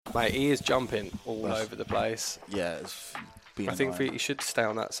Mate, he is jumping all over the place. Yeah, it's been I think annoying. you should stay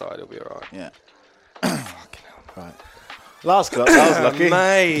on that side. It'll be all right. Yeah. Fucking hell. Right. Last club, that was lucky.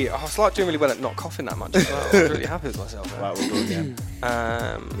 Mate, I was like doing really well at not coughing that much as well. I was really happy with myself. Right, we'll go again.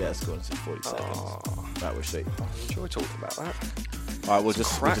 Yeah, it's going to 40 seconds. Right, we're sweet. enjoy talking about that. All right, we'll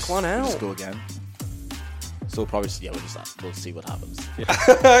just crack one out. We'll just go again. So we'll probably we'll see what happens.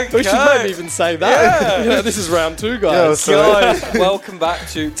 We should maybe even say that. Yeah. This is round 2, guys. Guys, welcome back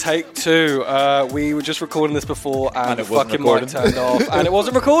to take 2. We were just recording this before and the it wasn't fucking mic turned off and it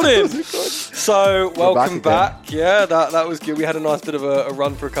wasn't recording. So welcome back. Yeah, that was good. We had a nice bit of a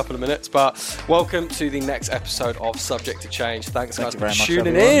run for a couple of minutes, but welcome to the next episode of Subject to Change. Thanks guys for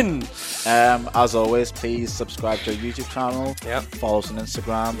tuning in. As always, please subscribe to our YouTube channel. Yep. Follow us on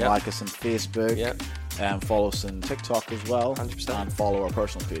Instagram. Yep. Like us on Facebook. Yep. Follow us on TikTok as well. 100%. And follow our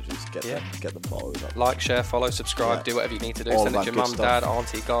personal pages. Get them followers up. Like, share, follow, subscribe, do whatever you need to do. All Send it to your that mum, good dad, stuff.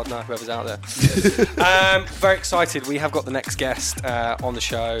 auntie, gardener, whoever's out there. Very excited. We have got the next guest on the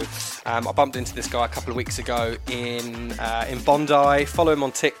show. I bumped into this guy a couple of weeks ago in Bondi. Follow him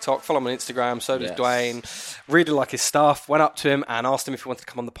on TikTok, follow him on Instagram. So does Dwayne. Really like his stuff. Went up to him and asked him if he wanted to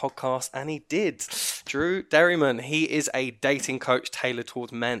come on the podcast, and he did. Drew Derriman. He is a dating coach tailored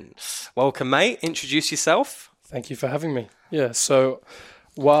towards men. Welcome, mate. Introduce yourself. Thank you for having me. Yeah, so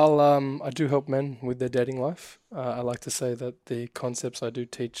while I do help men with their dating life, I like to say that the concepts I do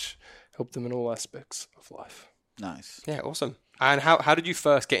teach help them in all aspects of life. Nice. Yeah, awesome. And how did you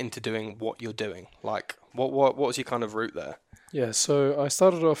first get into doing what you're doing? Like, what was your kind of route there? Yeah, so I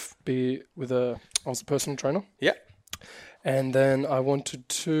started off I was a personal trainer. Yeah. And then I wanted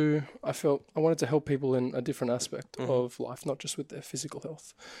to help people in a different aspect of life, not just with their physical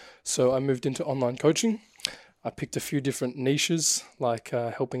health. So I moved into online coaching. I picked a few different niches, like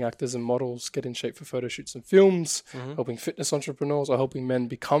helping actors and models get in shape for photo shoots and films, helping fitness entrepreneurs, or helping men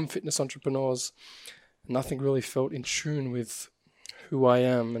become fitness entrepreneurs. Nothing really felt in tune with who I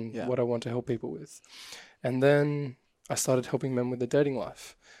am and what I want to help people with. And then I started helping men with their dating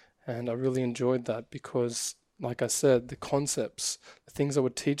life. And I really enjoyed that because, like I said, the concepts, the things I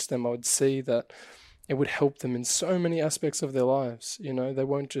would teach them, I would see that it would help them in so many aspects of their lives. You know, they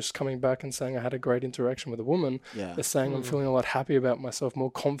weren't just coming back and saying I had a great interaction with a woman. Yeah. They're saying I'm feeling a lot happy about myself,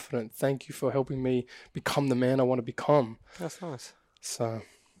 more confident. Thank you for helping me become the man I want to become. That's nice. So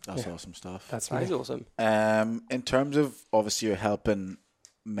that's awesome stuff. That is awesome. In terms of, obviously, you're helping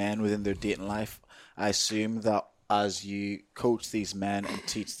men within their dating life, I assume that as you coach these men and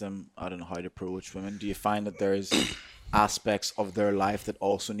teach them, I don't know how to approach women, do you find that there's aspects of their life that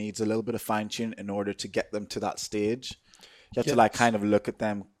also needs a little bit of fine-tune in order to get them to that stage? You have to kind of look at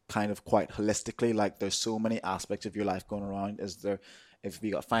them kind of quite holistically. Like, there's so many aspects of your life going around. If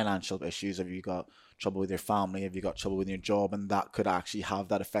you got financial issues, have you got trouble with your family, have you got trouble with your job, and that could actually have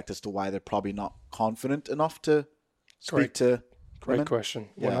that effect as to why they're probably not confident enough to speak to Great women? question.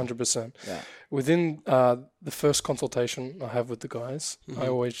 100%. Yeah. Within the first consultation I have with the guys, I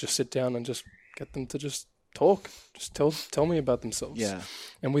always just sit down and just get them to just talk. Just tell me about themselves. Yeah.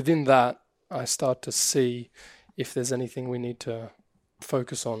 And within that, I start to see if there's anything we need to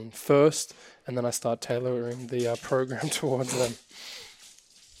focus on first, and then I start tailoring the program towards them.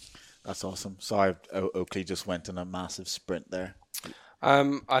 That's awesome. Sorry, Oakley just went on a massive sprint there.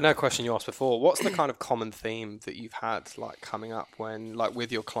 I know a question you asked before. What's the kind of common theme that you've had like coming up when like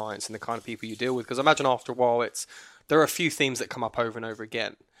with your clients and the kind of people you deal with? Because I imagine after a while there are a few themes that come up over and over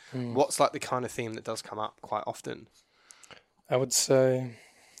again. What's like the kind of theme that does come up quite often? I would say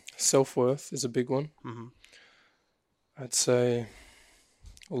self-worth is a big one. I'd say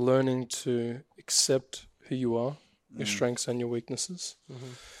learning to accept who you are, your strengths and your weaknesses.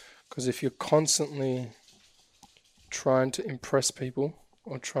 Because if you're constantly trying to impress people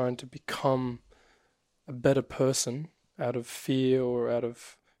or trying to become a better person out of fear or out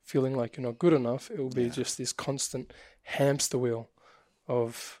of feeling like you're not good enough, it will be just this constant hamster wheel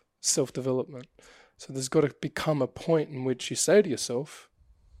of self-development. So there's got to become a point in which you say to yourself,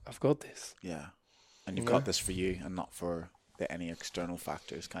 I've got this. Yeah. And you've got this for you and not for any external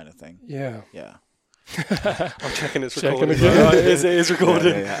factors kind of thing. Yeah. Yeah. I'm checking it's recording. Again. It is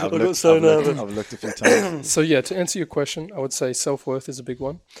recording. Yeah. I got so nervous. I've looked a few times. So yeah, to answer your question, I would say self-worth is a big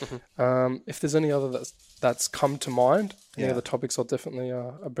one. If there's any other that's come to mind, any other topics, I'll definitely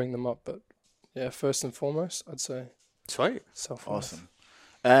I'll bring them up. But yeah, first and foremost, I'd say sweet, self-worth.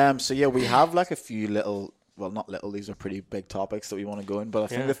 Awesome. So yeah, we have like a few little, well, not little, these are pretty big topics that we want to go in, but I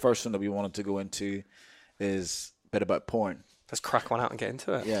think the first one that we wanted to go into is a bit about porn. Let's crack one out and get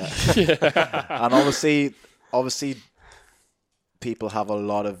into it. Yeah. And obviously people have a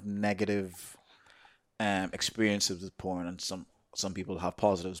lot of negative experiences with porn, and some some people have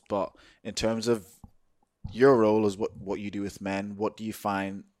positives. But in terms of your role as what you do with men, what do you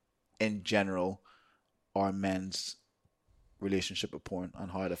find in general are men's relationship with porn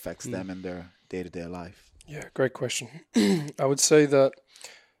and how it affects them in their day-to-day life? Yeah, great question. I would say that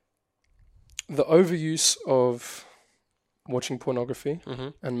the overuse of watching pornography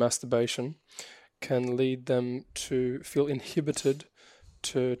and masturbation can lead them to feel inhibited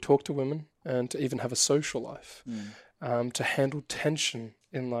to talk to women and to even have a social life, to handle tension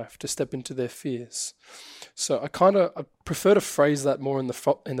in life, to step into their fears. So I prefer to phrase that more in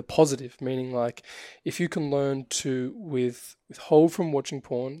the positive, meaning like if you can learn to withhold from watching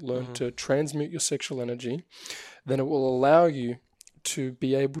porn, learn to transmute your sexual energy, then it will allow you to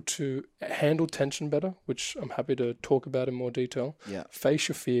be able to handle tension better, which I'm happy to talk about in more detail. Yeah. Face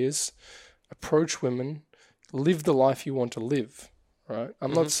your fears, approach women, live the life you want to live, right?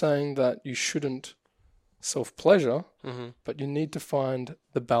 I'm not saying that you shouldn't self-pleasure, but you need to find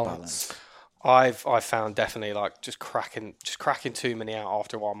the balance. I've found definitely like just cracking too many out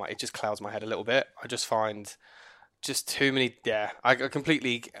after a while, it just clouds my head a little bit. I just find just too many. Yeah, I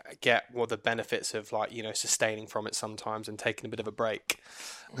completely get what the benefits of like, you know, sustaining from it sometimes and taking a bit of a break.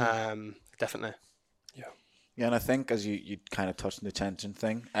 Definitely. Yeah, and I think as you kind of touched on the tension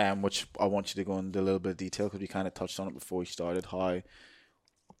thing, which I want you to go into a little bit of detail because we kind of touched on it before we started, how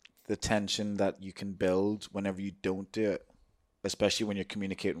the tension that you can build whenever you don't do it, especially when you're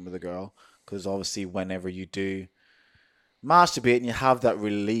communicating with a girl, because obviously whenever you do masturbate and you have that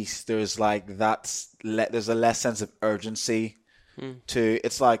release, there's like there's a less sense of urgency to.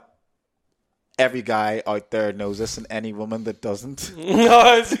 It's like every guy out there knows this, and any woman that doesn't.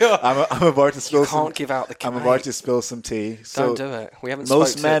 I'm about to spill. You can't give out the. I'm about to spill some tea. Don't do it. We haven't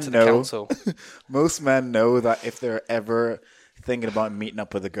spoken to the council. Most men know that if they're ever thinking about meeting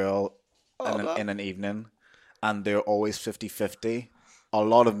up with a girl in an evening, and they're always 50-50, a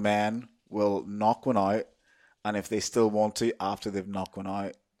lot of men will knock one out, and if they still want to, after they've knocked one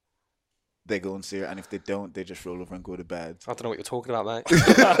out, they go and see her, and if they don't, they just roll over and go to bed. I don't know what you're talking about, mate.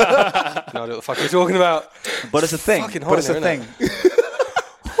 No idea what the fuck you're talking about. But it's a thing. But it's a thing.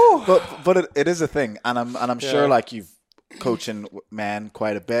 but it is a thing, and I'm sure like you've coaching men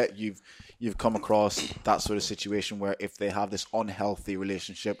quite a bit. You've come across that sort of situation where if they have this unhealthy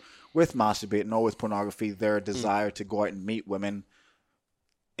relationship with masturbating or with pornography, their desire to go out and meet women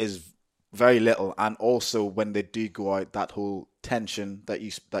is very little, and also when they do go out, that whole tension that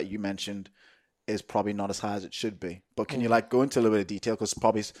you mentioned is probably not as high as it should be. But can you like go into a little bit of detail, because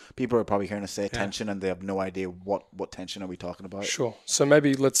probably people are probably hearing us say tension and they have no idea what tension are we talking about? Sure. So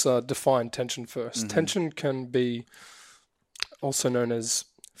maybe let's define tension first. Tension can be also known as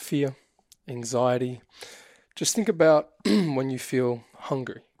fear, anxiety. Just think about when you feel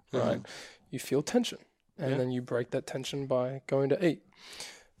hungry, right? You feel tension, and then you break that tension by going to eat.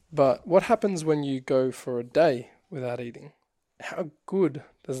 But what happens when you go for a day without eating? How good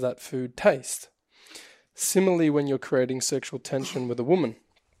does that food taste? Similarly, when you're creating sexual tension with a woman,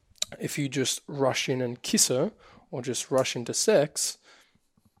 if you just rush in and kiss her or just rush into sex,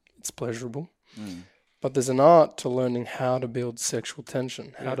 it's pleasurable. But there's an art to learning how to build sexual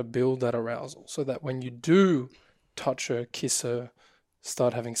tension, how to build that arousal, so that when you do touch her, kiss her,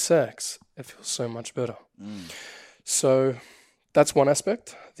 start having sex, it feels so much better. So that's one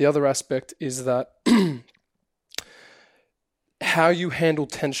aspect. The other aspect is that how you handle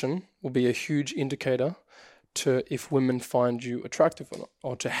tension will be a huge indicator to if women find you attractive or not,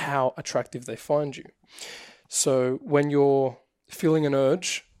 or to how attractive they find you. So when you're feeling an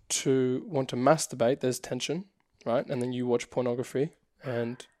urge to want to masturbate, there's tension, right? And then you watch pornography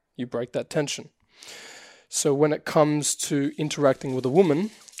and you break that tension. So when it comes to interacting with a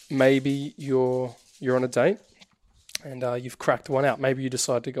woman, maybe you're on a date and you've cracked one out. Maybe you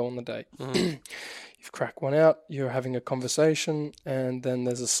decide to go on the date. You've cracked one out, you're having a conversation, and then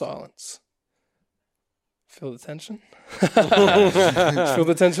there's a silence. Feel the tension? Feel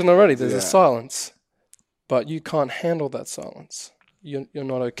the tension already. There's a silence. But you can't handle that silence. You're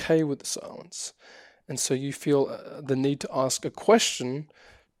not okay with the silence. And so you feel the need to ask a question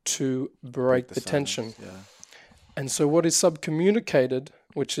to break the tension. Yeah. And so what is subcommunicated,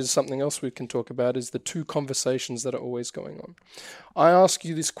 which is something else we can talk about, is the two conversations that are always going on. I ask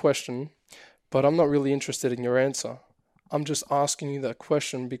you this question, but I'm not really interested in your answer. I'm just asking you that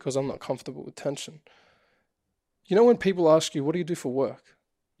question because I'm not comfortable with tension. You know when people ask you, what do you do for work?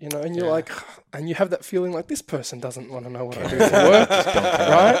 You know, and you're like, and you have that feeling like this person doesn't want to know what I do for work,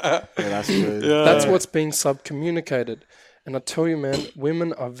 right? Yeah, that's good. That's what's being subcommunicated. And I tell you, man,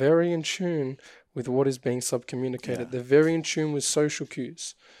 women are very in tune with what is being subcommunicated. They're very in tune with social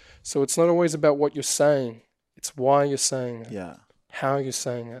cues. So it's not always about what you're saying. It's why you're saying it, Yeah. how you're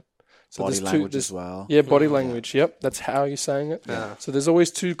saying it. So Body there's language there's- as well. Yeah, body language. Yep, that's how you're saying it. Yeah. So there's always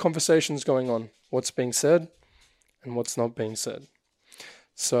two conversations going on: what's being said and what's not being said.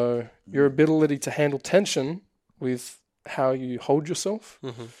 So your ability to handle tension with how you hold yourself,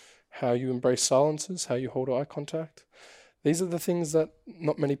 how you embrace silences, how you hold eye contact. These are the things that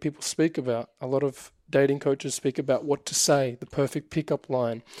not many people speak about. A lot of dating coaches speak about what to say, the perfect pickup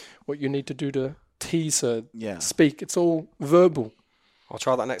line, what you need to do to tease her, speak. It's all verbal. I'll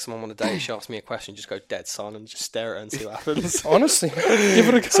try that next time I'm on a date. She asks me a question, just go dead silent, just stare at her and see what happens. Honestly, give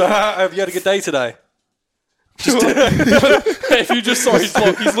it a go. So, have you had a good day today? If you just saw his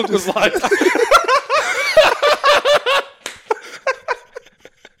look was like...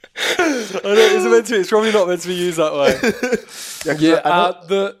 It's probably not meant to be used that way.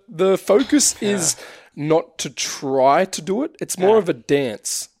 The focus is not to try to do it. It's more of a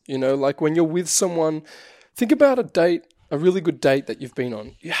dance. You know, like when you're with someone, think about a date, a really good date that you've been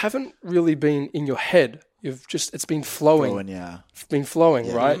on. You haven't really been in your head. It's been flowing. It's been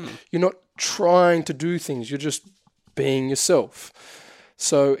flowing, right? You're not trying to do things. You're just being yourself.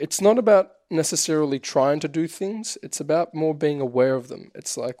 So it's not about necessarily trying to do things. It's about more being aware of them.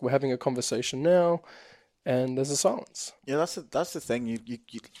 It's like we're having a conversation now, and there's a silence. Yeah, that's the thing. You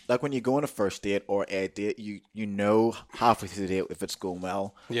like when you go on a first date or a date, you know halfway through the date if it's going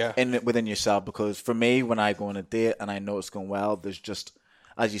well. Yeah. Within yourself, because for me, when I go on a date and I know it's going well, there's just,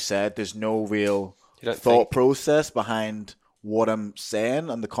 as you said, there's no real thought process behind what I'm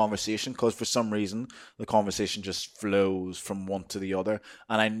saying and the conversation, because for some reason the conversation just flows from one to the other,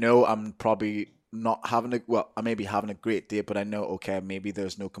 and I know I'm probably not having I may be having a great date, but I know, okay, maybe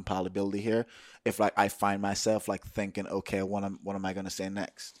there's no compatibility here if like I find myself like thinking, okay, what am I going to say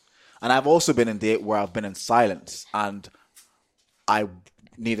next? And I've also been in date where I've been in silence and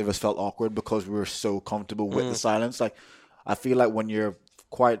neither of us felt awkward because we were so comfortable with the silence. Like I feel like when you're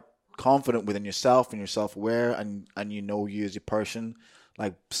quite confident within yourself and you're self-aware and you know you as a person,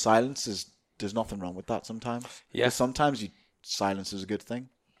 like there's nothing wrong with that sometimes. Yeah. But sometimes silence is a good thing,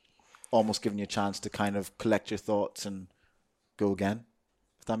 almost giving you a chance to kind of collect your thoughts and go again,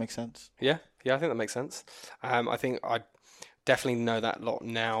 if that makes sense. Yeah, I think that makes sense. I think I definitely know that lot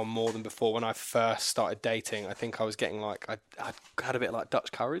now more than before. When I first started dating, I think I was getting like, I had a bit of like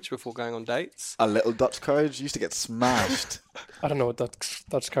Dutch courage before going on dates. A little Dutch courage used to get smashed. I don't know what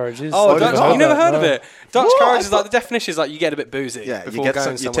Dutch courage is. Oh, I've you never heard of it? Dutch What? courage is like, the definition is like you get a bit boozy before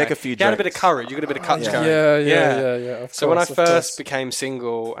going somewhere. You take a few You had a bit of drinks. courage, you got a bit of Dutch courage. Yeah. So when I first became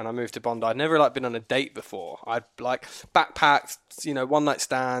single and I moved to Bondi, I'd never like been on a date before. I'd like backpacked, one night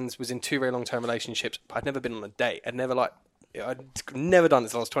stands, was in 2 very long term relationships. But I'd never been on a date. I'd never done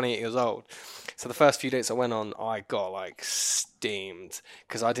this until I was 28 years old. So the first few dates I went on, I got like steamed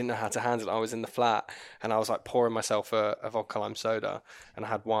because I didn't know how to handle it. I was in the flat and I was like pouring myself a vodka lime soda, and I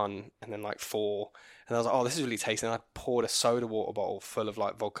had one and then like 4. And I was like, oh, this is really tasty. And I poured a soda water bottle full of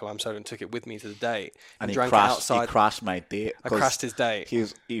like vodka lime soda and took it with me to the date. And drank it outside. He crashed my date. I crashed his date. He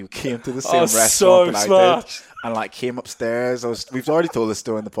came to the same restaurant so that I smart. did, and like came upstairs. We've already told this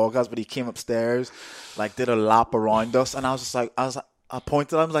story in the podcast, but he came upstairs, like did a lap around us, and I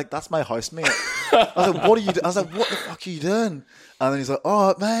pointed at him, like, that's my housemate. I was like, what are you doing? I was like, what the fuck are you doing? And then he's like,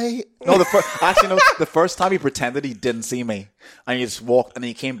 oh, mate. No, the first time he pretended he didn't see me. And he just walked, and then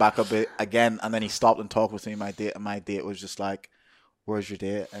he came back up again, and then he stopped and talked with me, and my date was just like, where's your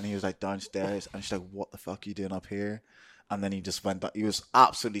date? And he was like, downstairs. And she's like, what the fuck are you doing up here? And then he just went back. He was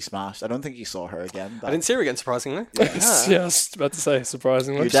absolutely smashed. I don't think he saw her again. I didn't see her again, surprisingly. Yeah, I was about to say,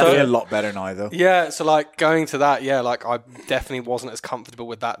 surprisingly. You're definitely a lot better now, though. Yeah, so like going to that, like I definitely wasn't as comfortable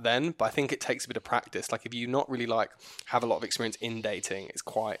with that then, but I think it takes a bit of practice. Like if you not really like have a lot of experience in dating, it's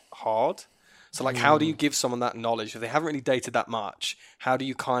quite hard. So like how do you give someone that knowledge if they haven't really dated that much? How do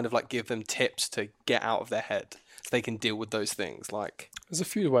you kind of like give them tips to get out of their head so they can deal with those things? Like There's a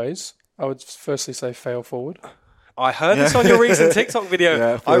few ways. I would firstly say fail forward. I heard this on your recent TikTok video.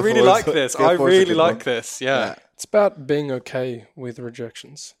 Yeah, I really like forward's- this. fail I forward's a really good like one. this. Yeah. It's about being okay with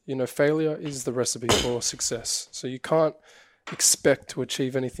rejections. Failure is the recipe for success. So you can't expect to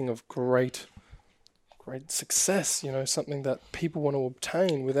achieve anything of great success, something that people want to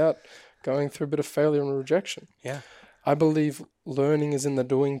obtain without going through a bit of failure and rejection. Yeah. I believe learning is in the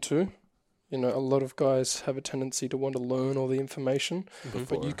doing too. A lot of guys have a tendency to want to learn all the information,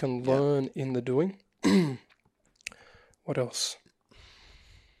 but you can learn in the doing. What else?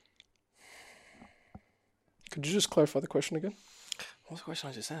 Could you just clarify the question again? What's the question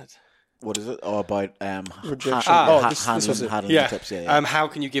I just said? what is it? Oh, about Rejection. This was it. handling Yeah. tips. Yeah. How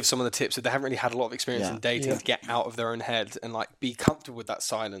can you give someone the tips if they haven't really had a lot of experience Yeah. in dating to get out of their own head and like be comfortable with that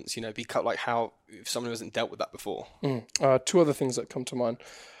silence? You know, like how if someone who hasn't dealt with that before. Two other things that come to mind.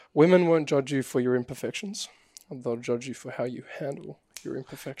 Women won't judge you for your imperfections. They'll judge you for how you handle your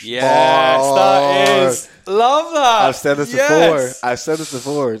imperfections. Yes, that is. Love that. I've said this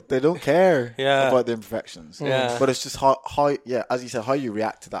before. They don't care about the imperfections. Yeah. But it's just how as you said, how you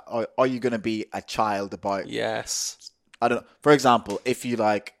react to that. Are you going to be a child about? Yes. I don't know. For example, if you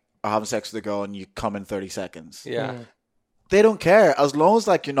like are having sex with a girl and you come in 30 seconds. Yeah. They don't care as long as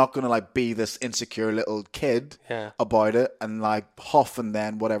like you're not going to like be this insecure little kid about it and like huff and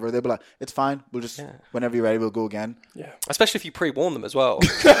then whatever. They'll be like, it's fine. We'll just whenever you're ready, we'll go again. Yeah. Especially if you pre-warn them as well.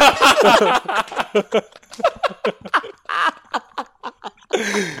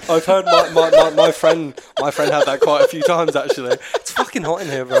 I've heard my friend had that quite a few times actually. It's fucking hot in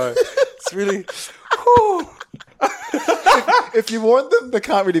here, bro. It's really. Whew. If you warn them, they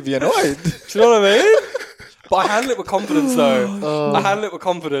can't really be annoyed. Do you know what I mean? But I handle it with confidence, though. I handle it with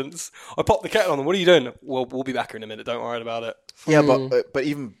confidence. I pop the kettle on them. What are you doing? Well, we'll be back here in a minute. Don't worry about it. Yeah, but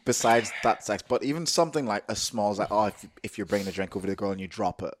even besides that sex, but even something like as small as like, if you're bringing a drink over to the girl and you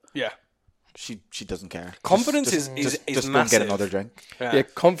drop it, she doesn't care. Confidence is just massive. Go and get another drink. Yeah,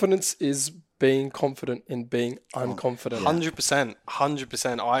 confidence is being confident in being unconfident.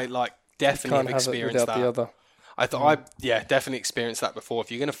 100%. I like definitely have experienced that. The other. I definitely experienced that before. If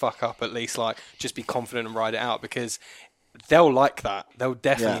you're gonna fuck up, at least like just be confident and ride it out because they'll like that. They'll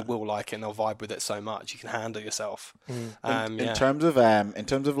definitely will like it and they'll vibe with it so much. You can handle yourself. In terms of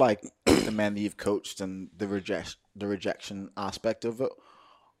like the men that you've coached and the rejection aspect of it,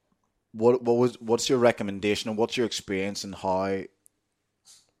 what's your recommendation and what's your experience and how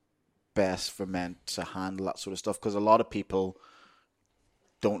best for men to handle that sort of stuff? Because a lot of people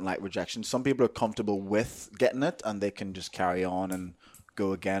don't like rejection. Some people are comfortable with getting it and they can just carry on and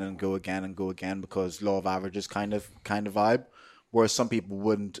go again and go again and go again because law of averages kind of vibe. Whereas some people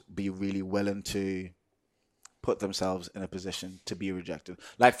wouldn't be really willing to put themselves in a position to be rejected.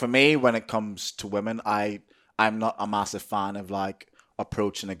 Like for me, when it comes to women, I'm not a massive fan of like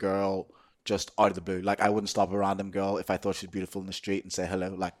approaching a girl just out of the blue. Like I wouldn't stop a random girl if I thought she's beautiful in the street and say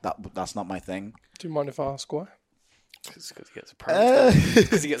hello. Like that's not my thing. Do you mind if I ask why? Because he gets approached.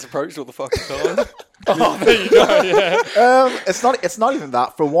 Because he gets approached all the fucking time. There you go. Yeah. It's not even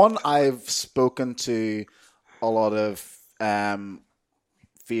that. For one, I've spoken to a lot of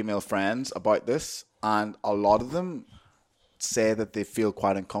female friends about this, and a lot of them say that they feel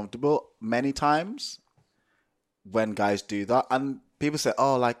quite uncomfortable many times when guys do that. And people say,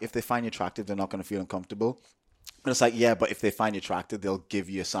 "Oh, like if they find you attractive, they're not going to feel uncomfortable." And it's like, yeah, but if they find you attractive, they'll give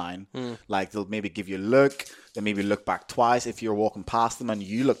you a sign. Like they'll maybe give you a look. They maybe look back twice. If you're walking past them and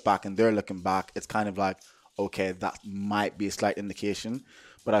you look back and they're looking back, it's kind of like, okay, that might be a slight indication.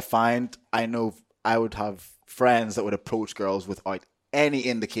 But I know I would have friends that would approach girls without any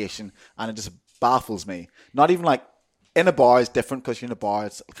indication, and it just baffles me. Not even like in a bar is different because you're in a bar,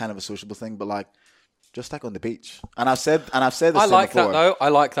 it's kind of a sociable thing, but like just like on the beach. And I've said this I like before. that though. I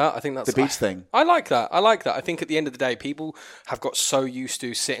like that. I think that's the beach thing. I like that. I think at the end of the day, people have got so used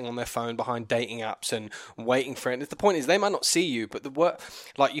to sitting on their phone behind dating apps and waiting for it. The point is, they might not see you, but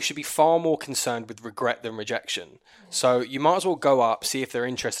you should be far more concerned with regret than rejection. So you might as well go up, see if they're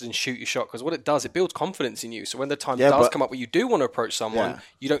interested, and shoot your shot. Because what it does, it builds confidence in you. So when the time does come up where you do want to approach someone,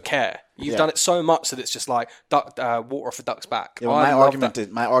 you don't care. You've done it so much that it's just like water off a duck's back. Yeah, well,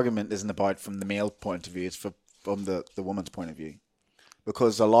 my argument isn't about from the male point of view; it's from the woman's point of view.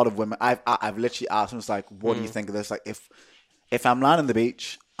 Because a lot of women, I've literally asked them, it's like, what do you think of this? Like, if I'm lying on the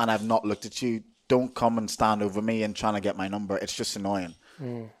beach and I've not looked at you, don't come and stand over me and trying to get my number. It's just annoying.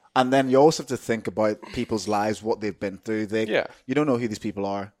 And then you also have to think about people's lives, what they've been through. You don't know who these people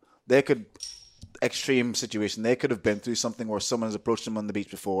are. They could extreme situation. They could have been through something where someone has approached them on the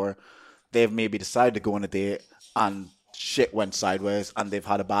beach before. They've maybe decided to go on a date and shit went sideways and they've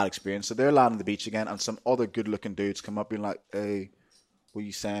had a bad experience. So they're lying on the beach again and some other good looking dudes come up being like, hey, what are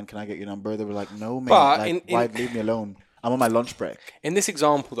you saying? Can I get your number? They were like, no, man. Why leave me alone? I'm on my lunch break. In this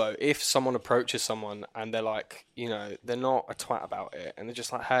example, though, if someone approaches someone and they're like, they're not a twat about it and they're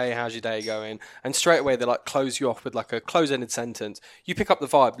just like, hey, how's your day going? And straight away, they like close you off with like a close-ended sentence. You pick up the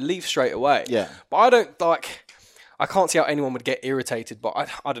vibe, leave straight away. Yeah. But I I can't see how anyone would get irritated, but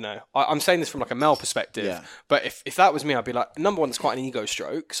I don't know. I'm saying this from like a male perspective, Yeah. but if that was me, I'd be like, number one, it's quite an ego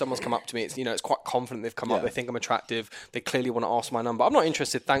stroke. Someone's come up to me, it's, you know, it's quite confident they've come up, they think I'm attractive, they clearly want to ask my number. I'm not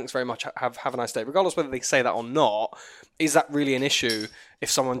interested, thanks very much, have a nice day. Regardless whether they say that or not, is that really an issue? If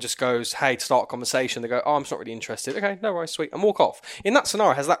someone just goes, hey, to start a conversation, they go, oh, I'm just not really interested. Okay, no worries, sweet, and walk off. In that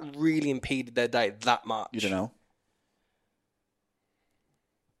scenario, has that really impeded their day that much? You don't know.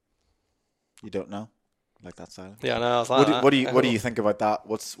 You don't know. Like that silence. Yeah, no, I was like, what do you think about that?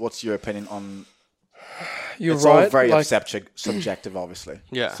 What's your opinion on? You're it's right. all very like, subjective, obviously.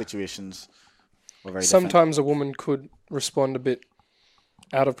 Yeah. Situations are very different. sometimes a woman could respond a bit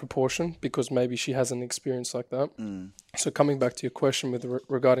out of proportion because maybe she has an experience like that. So coming back to your question with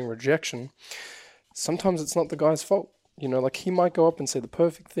regarding rejection, sometimes it's not the guy's fault. You know, like he might go up and say the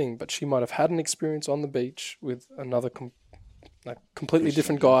perfect thing, but she might have had an experience on the beach with another completely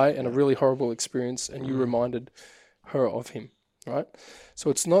different guy and a really horrible experience, and you reminded her of him, right? So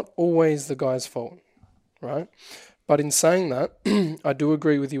it's not always the guy's fault, right? But in saying that, I do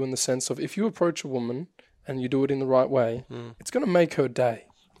agree with you in the sense of if you approach a woman and you do it in the right way, it's going to make her day,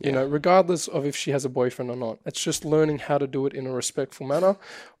 you know, regardless of if she has a boyfriend or not. It's just learning how to do it in a respectful manner.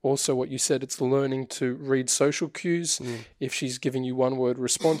 Also, what you said, it's learning to read social cues. If she's giving you one-word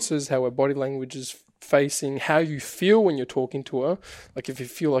responses, how her body language is facing, how you feel when you're talking to her. Like if you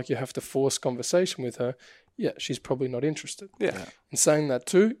feel like you have to force conversation with her, yeah, she's probably not interested. Yeah. In saying that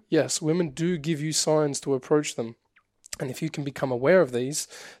too, yes, women do give you signs to approach them. And if you can become aware of these,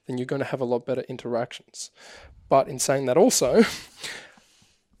 then you're going to have a lot better interactions. But in saying that also,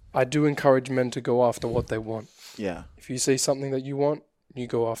 I do encourage men to go after what they want. Yeah. If you see something that you want, you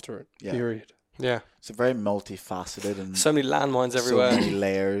go after it, period. Yeah. It's a very multifaceted and So many landmines everywhere. so many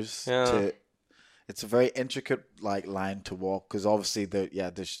layers. Yeah. It's a very intricate like line to walk because obviously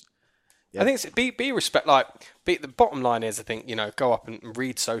there's. I think it's be respect. Like, the bottom line is, I think, you know, go up and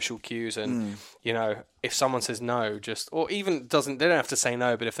read social cues, and you know, if someone says no, just or even they don't have to say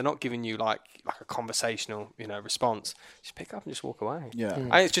no, but if they're not giving you like a conversational, you know, response, just pick up and just walk away. Yeah,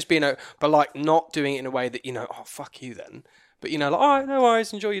 And it's just being but like not doing it in a way that, you know, oh fuck you then, but you know, like, all right, no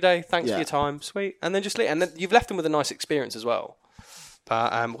worries, enjoy your day, thanks for your time, sweet, and then just and then you've left them with a nice experience as well.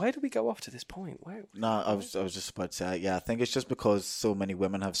 But where do we go off to this point? No, I was just about to say, I think it's just because so many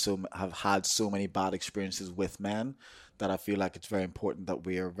women have had so many bad experiences with men that I feel like it's very important that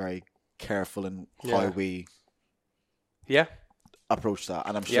we are very careful in how we approach that.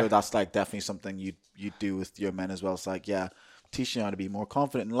 And I'm sure that's like definitely something you do with your men as well. It's like, teaching how to be more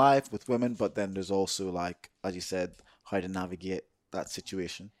confident in life with women, but then there's also like, as you said, how to navigate that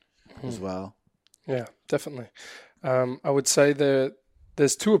situation as well. Yeah, definitely. I would say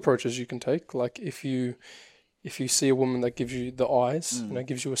there's two approaches you can take. Like if you see a woman that gives you the eyes, you know,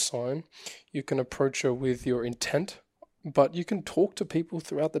 gives you a sign, you can approach her with your intent, but you can talk to people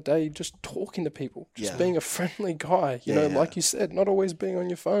throughout the day, just talking to people, just being a friendly guy, you know, like you said, not always being on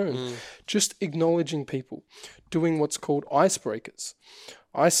your phone, just acknowledging people, doing what's called icebreakers.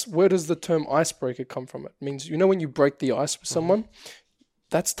 Where does the term icebreaker come from? It means, you know, when you break the ice with someone,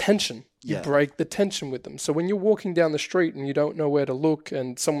 that's tension. You break the tension with them. So when you're walking down the street and you don't know where to look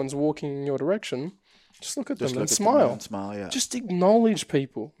and someone's walking in your direction, just look at them and smile. Just acknowledge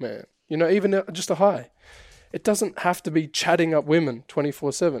people, man. You know, even just a hi. It doesn't have to be chatting up women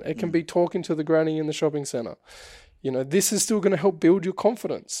 24/7. It can be talking to the granny in the shopping center. You know, this is still going to help build your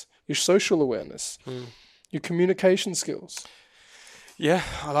confidence, your social awareness, your communication skills. Yeah,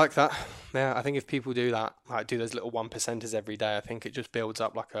 I like that. Yeah, I think if people do that, like do those little 1%ers every day, I think it just builds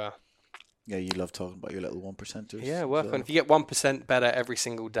up like a... Yeah, you love talking about your little 1%ers. Yeah, work on. If you get 1% better every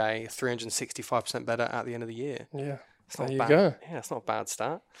single day, 365% better at the end of the year. Yeah, there you go. Yeah, it's not a bad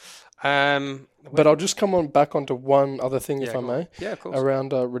stat. But I'll just come back onto one other thing, if I may. Yeah, of course.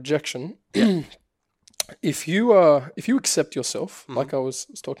 Around rejection. If you accept yourself, like I was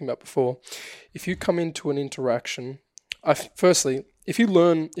talking about before, if you come into an interaction, firstly, if you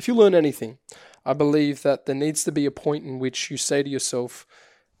learn anything, I believe that there needs to be a point in which you say to yourself,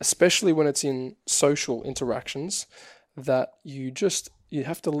 especially when it's in social interactions, that you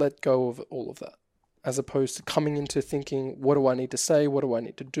have to let go of all of that, as opposed to coming into thinking, what do I need to say? What do I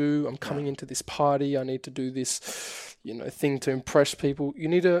need to do? I'm coming into this party. I need to do this, you know, thing to impress people. You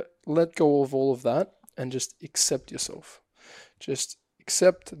need to let go of all of that and just accept yourself. Just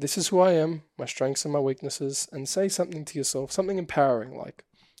accept, this is who I am, my strengths and my weaknesses, and say something to yourself, something empowering, like,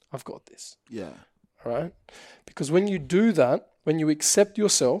 I've got this. Yeah. All right? Because when you do that, when you accept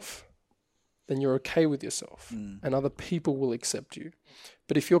yourself, then you're okay with yourself and other people will accept you.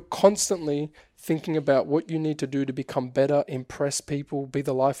 But if you're constantly thinking about what you need to do to become better, impress people, be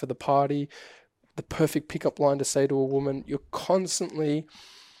the life of the party, the perfect pickup line to say to a woman. You're constantly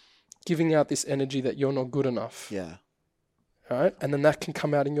giving out this energy that you're not good enough. Yeah. Right? And then that can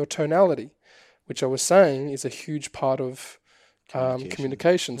come out in your tonality, which I was saying is a huge part of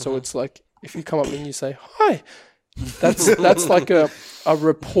communication. So it's like, if you come up and you say, hi, that's like a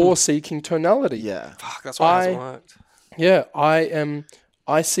rapport-seeking tonality. Yeah. Fuck, that's why it hasn't worked. Yeah,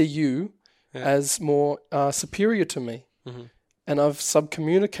 I see you as more superior to me. Mm-hmm. And I've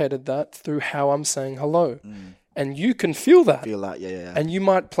subcommunicated that through how I'm saying hello. And you can feel that. Yeah. And you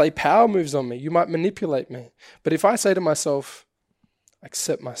might play power moves on me. You might manipulate me. But if I say to myself,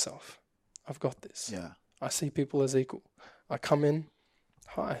 accept myself, I've got this. Yeah. I see people as equal. I come in,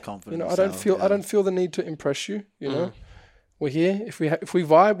 hi. Confident I don't feel the need to impress you, We're here. If we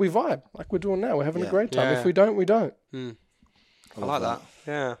vibe, we vibe. Like we're doing now. We're having a great time. Yeah. If we don't, we don't. I like that.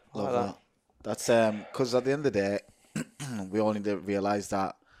 Yeah. I like that. That's because at the end of the day, we all need to realize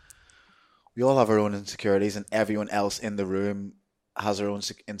that we all have our own insecurities, and everyone else in the room has their own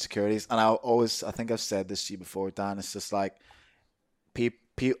insecurities. And I think I've said this to you before, Dan. It's just like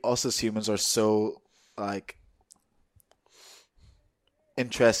us as humans are so like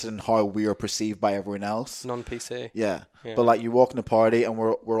interested in how we are perceived by everyone else. Non-PC. Yeah. But like you walk in a party, and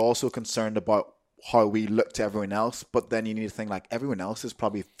we're also concerned about how we look to everyone else, but then you need to think like everyone else is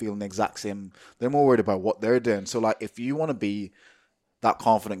probably feeling the exact same. They're more worried about what they're doing. So like if you want to be that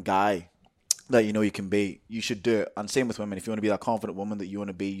confident guy that you know you can be, you should do it. And same with women. If you want to be that confident woman that you want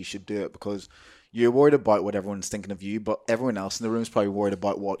to be, you should do it, because you're worried about what everyone's thinking of you, but everyone else in the room is probably worried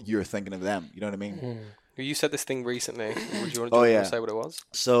about what you're thinking of them. You know what I mean? You said this thing recently. Would you want to say what it was?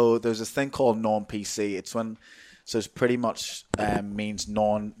 So there's this thing called non-PC. It's pretty much means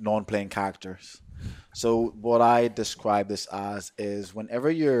non-playing characters. So what I describe this as is whenever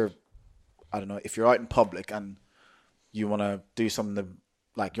you're, I don't know, if you're out in public and you want to do something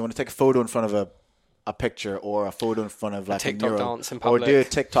like you want to take a photo in front of a picture, or a photo in front of like a mural, dance in public, or do a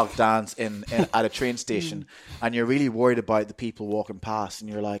TikTok dance in at a train station, and you're really worried about the people walking past, and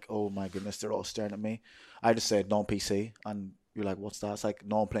you're like, oh my goodness, they're all staring at me. I just said non-PC, and you're like, what's that? It's like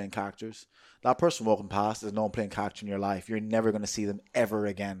non-playing characters. That person walking past is a non-playing character in your life. You're never going to see them ever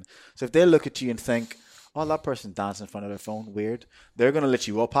again. So if they look at you and think, oh, that person's dancing in front of their phone, weird, they're going to let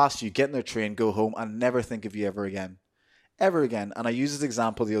you walk past you, get in their train, go home, and never think of you ever again. Ever again. And I used this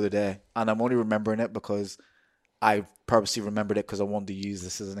example the other day, and I'm only remembering it because I purposely remembered it because I wanted to use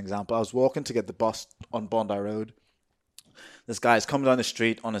this as an example. I was walking to get the bus on Bondi Road. This guy's coming down the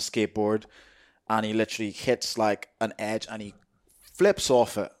street on a skateboard, and he literally hits like an edge, and he flips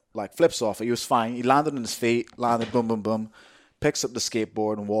off it. He was fine. He landed on his feet, boom, boom, boom, picks up the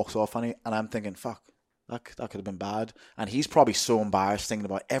skateboard and walks off. And I'm thinking, fuck, that could have been bad. And he's probably so embarrassed, thinking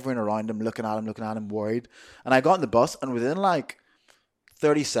about everyone around him, looking at him, worried. And I got in the bus, and within like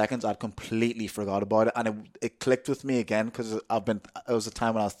 30 seconds, I'd completely forgot about it. And it clicked with me again, because it was a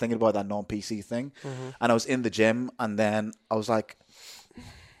time when I was thinking about that non-PC thing. And I was in the gym, and then I was like,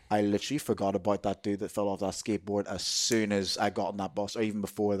 I literally forgot about that dude that fell off that skateboard as soon as I got on that bus, or even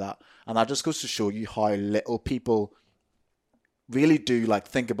before that. And that just goes to show you how little people really do like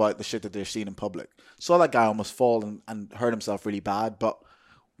think about the shit that they're seeing in public. Saw that guy almost fall and hurt himself really bad, but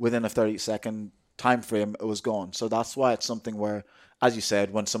within a 30-second time frame, it was gone. So that's why it's something where, as you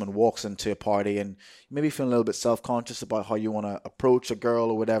said, when someone walks into a party and you maybe feel a little bit self-conscious about how you want to approach a girl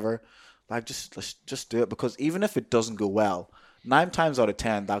or whatever, like just do it, because even if it doesn't go well, 9 times out of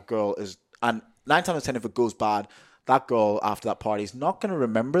 10, that girl is, and 9 times out of 10, if it goes bad, that girl after that party is not going to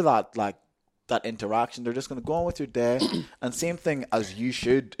remember that interaction. They're just going to go on with your day. And same thing as you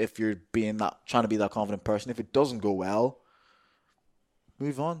should, if you're trying to be that confident person. If it doesn't go well,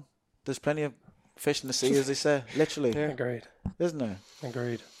 move on. There's plenty of fish in the sea, as they say, literally. Yeah, agreed. Isn't there?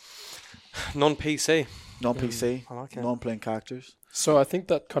 Agreed. Non-PC. Non-PC. I like it. Non-playing characters. So I think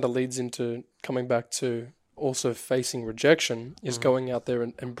that kind of leads into coming back to also facing rejection is going out there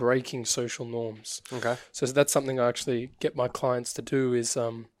and breaking social norms. Okay. So that's something I actually get my clients to do is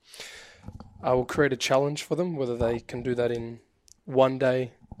I will create a challenge for them, whether they can do that in one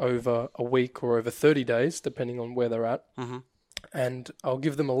day, over a week, or over 30 days, depending on where they're at. And I'll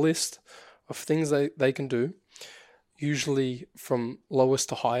give them a list of things they can do, usually from lowest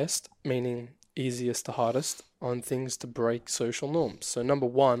to highest, meaning easiest to hardest, on things to break social norms. So number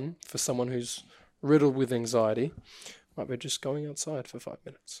one, for someone who's riddled with anxiety, might be just going outside for 5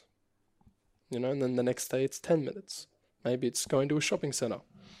 minutes. And then the next day it's 10 minutes. Maybe it's going to a shopping center.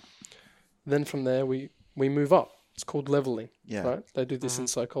 Then from there we move up. It's called leveling. Yeah. Right? They do this in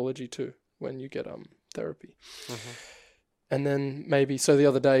psychology too, when you get therapy. And then maybe, so the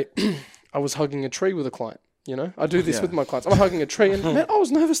other day I was hugging a tree with a client, You know, I do this with my clients. I'm hugging a tree, and man, I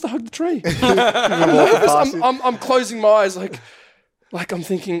was nervous to hug the tree. I'm closing my eyes, like I'm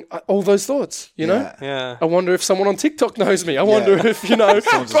thinking all those thoughts. You know, Yeah. I wonder if someone on TikTok knows me. I wonder if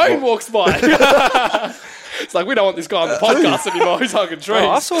Brain walks by. It's like we don't want this guy on the podcast anymore. He's hugging trees. Oh,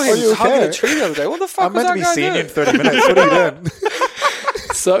 I saw him hugging a tree the other day. What the fuck I'm was meant to that be guy seeing you doing? in 30 minutes. What are you doing?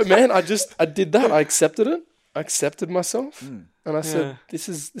 So man, I did that. I accepted it. I accepted myself, and I said, "This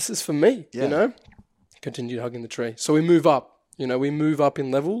is for me." Yeah. You know, continued hugging the tree. So we move up. You know, we move up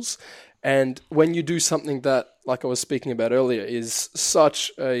in levels, and when you do something that, like I was speaking about earlier, is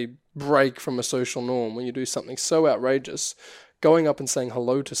such a break from a social norm. When you do something so outrageous, going up and saying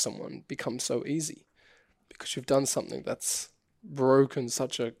hello to someone becomes so easy because you've done something that's broken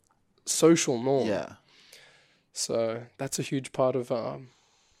such a social norm. Yeah. So that's a huge part of,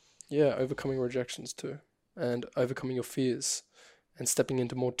 overcoming rejections too, and overcoming your fears, and stepping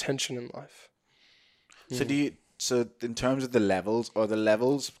into more tension in life. So in terms of the levels, are the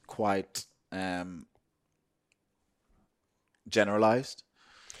levels quite generalized?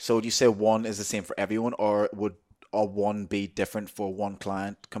 So would you say one is the same for everyone, or would one be different for one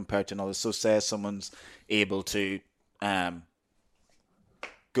client compared to another? So say someone's able to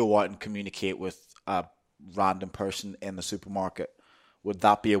go out and communicate with a random person in the supermarket, would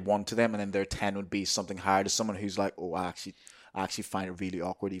that be a 1 to them, and then their 10 would be something higher to someone who's like, oh, I actually find it really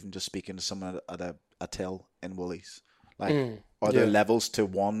awkward even just speaking to someone at a till in Woolies. Like, are there levels to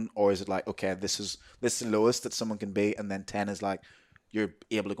 1, or is it like, okay, this is the lowest that someone can be, and then 10 is like you're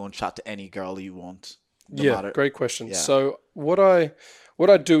able to go and chat to any girl you want? Great question. Yeah. So what I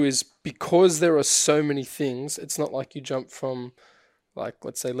do is, because there are so many things, it's not like you jump from, like,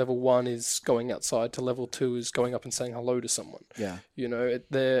 let's say level 1 is going outside to level 2 is going up and saying hello to someone. Yeah. You know,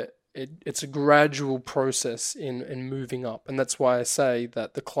 it's a gradual process in moving up. And that's why I say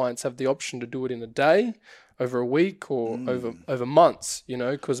that the clients have the option to do it in a day, over a week, or over months, you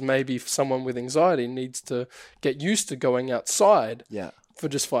know, because maybe someone with anxiety needs to get used to going outside for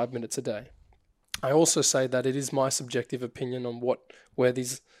just 5 minutes a day. I also say that it is my subjective opinion on where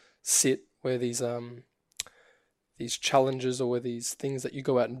these sit, where these challenges, or where these things that you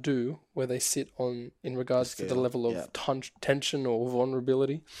go out and do, where they sit on in regards to the level of tension or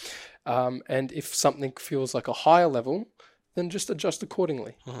vulnerability. And if something feels like a higher level, then just adjust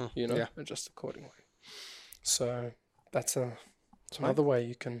accordingly, adjust accordingly. So that's another way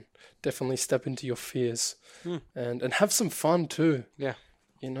you can definitely step into your fears and have some fun too. Yeah.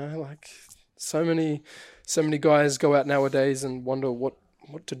 You know, like so many guys go out nowadays and wonder what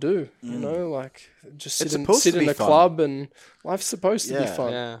to do, you know, like just sit in a club, and life's supposed to be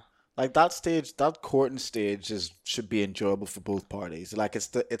fun. Yeah. Like that stage, that courting stage should be enjoyable for both parties. Like it's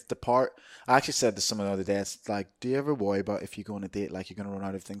the part. I actually said to someone the other day, it's like, do you ever worry about if you go on a date, like you're gonna run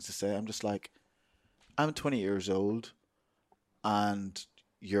out of things to say? I'm just like, I'm 20 years old, and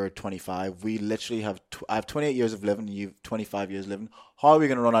you're 25. We literally have. I have 28 years of living. You've 25 years living. How are we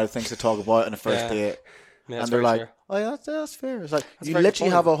gonna run out of things to talk about on a first date? Yeah, and they're like, oh yeah, that's fair. It's like, you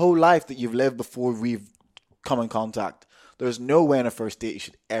literally have a whole life that you've lived before we've come in contact. There's no way on a first date you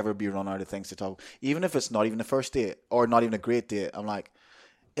should ever be run out of things to talk. Even if it's not even a first date or not even a great date. I'm like,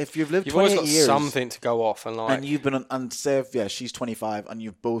 if you've lived 28 always got years, something to go off and like, and you've been and say she's 25 and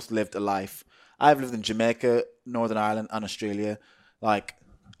you've both lived a life. I've lived in Jamaica, Northern Ireland, and Australia, and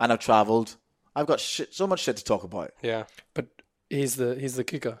I've travelled. I've got so much shit to talk about. Yeah, but here's the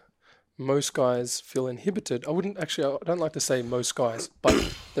kicker. Most guys feel inhibited. I don't like to say most guys,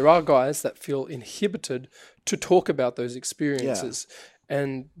 but there are guys that feel inhibited to talk about those experiences. Yeah.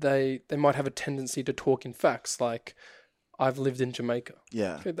 And they might have a tendency to talk in facts, like, I've lived in Jamaica.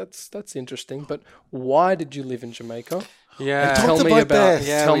 Yeah. Okay, that's interesting. But why did you live in Jamaica? Yeah. And tell me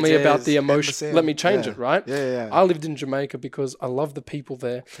about the emotion. Let me change it, right? Yeah. I lived in Jamaica because I love the people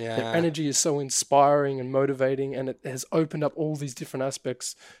there. Yeah. Their energy is so inspiring and motivating, and it has opened up all these different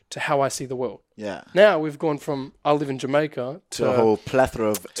aspects to how I see the world. Yeah. Now we've gone from I live in Jamaica to a whole plethora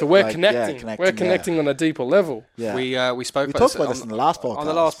of we're connecting. We're connecting on a deeper level. Yeah. We talked about this in the last podcast. On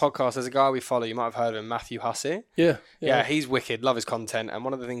the last podcast, there's a guy we follow. You might have heard of him, Matthew Hussey. Yeah. He's wicked. Love his content. And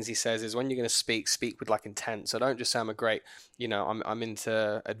one of the things he says is when you're going to speak with like intent. So don't just say I'm a great, I'm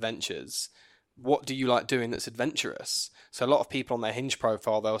into adventures. What do you like doing that's adventurous? So a lot of people on their Hinge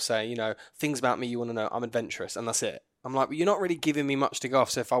profile, they'll say, things about me you want to know. I'm adventurous, and that's it. I'm like, well, you're not really giving me much to go off.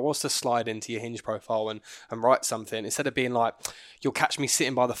 So if I was to slide into your Hinge profile and write something, instead of being like, you'll catch me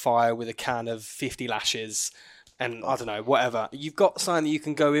sitting by the fire with a can of 50 lashes and I don't know, whatever. You've got something that you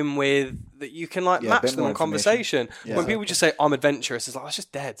can go in with that you can like match them on conversation. Yeah. When people just say I'm adventurous, it's like it's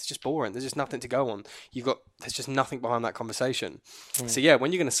just dead. It's just boring. There's just nothing to go on. There's just nothing behind that conversation. So yeah,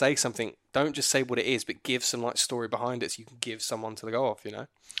 when you're going to say something, don't just say what it is, but give some like story behind it, so you can give someone to go off.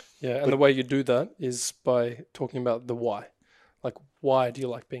 Yeah, and the way you do that is by talking about the why. Like, why do you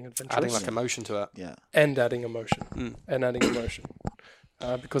like being adventurous? Adding like emotion to it. Yeah. And adding emotion.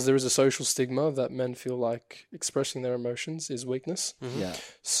 Because there is a social stigma that men feel like expressing their emotions is weakness. Mm-hmm. Yeah.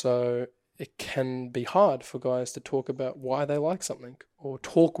 So it can be hard for guys to talk about why they like something or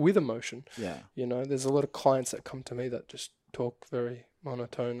talk with emotion. Yeah. There's a lot of clients that come to me that just talk very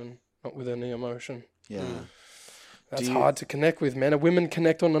monotone and not with any emotion. Yeah. That's hard to connect with, man. Women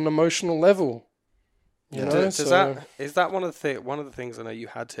connect on an emotional level. Is that one of the things I know you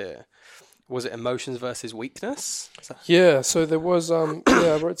had here? Was it emotions versus weakness? Yeah, so there was I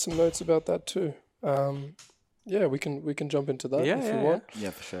wrote some notes about that too. We can jump into that if you want. Yeah,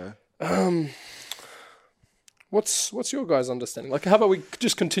 for sure. What's your guys' understanding? Like, how about we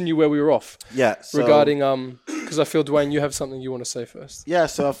just continue where we were off? Yeah. So, regarding because I feel, Dwayne, you have something you want to say first. Yeah.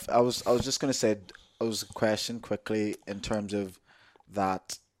 So I was just gonna say, it was a question quickly in terms of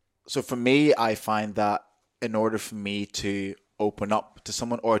that. So for me, I find that in order for me to open up to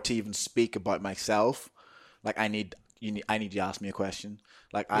someone or to even speak about myself, like I need you to ask me a question.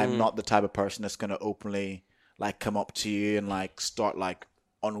 Like I'm not the type of person that's gonna openly like come up to you and like start like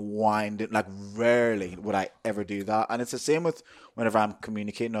unwinding. Like rarely would I ever do that. And it's the same with whenever I'm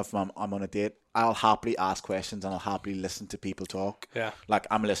communicating or if I'm on a date. I'll happily ask questions and I'll happily listen to people talk. Yeah. Like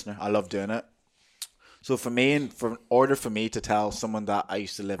I'm a listener. I love doing it. So for me, in order for me to tell someone that I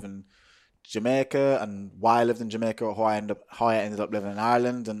used to live in Jamaica and why I lived in Jamaica, or how I ended up living in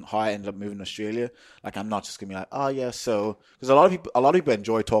Ireland and how I ended up moving to Australia, like I'm not just gonna be like, oh yeah, so because a lot of people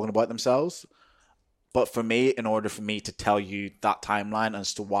enjoy talking about themselves, but for me, in order for me to tell you that timeline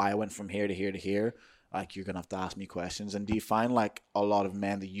as to why I went from here to here to here, like you're gonna have to ask me questions. And do you find like a lot of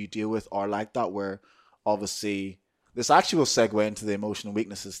men that you deal with are like that, where obviously this actually will segue into the emotional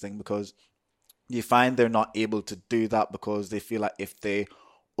weaknesses thing, because you find they're not able to do that because they feel like if they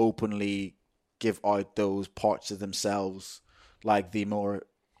openly give out those parts of themselves, like the more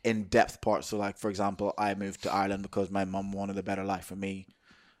in-depth parts. So like, for example, I moved to Ireland because my mum wanted a better life for me,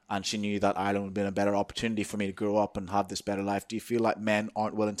 and she knew that Ireland would have been a better opportunity for me to grow up and have this better life. Do you feel like men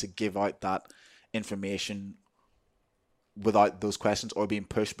aren't willing to give out that information without those questions, or being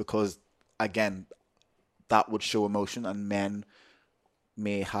pushed because, again, that would show emotion, and men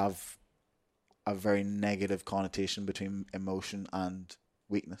may have a very negative connotation between emotion and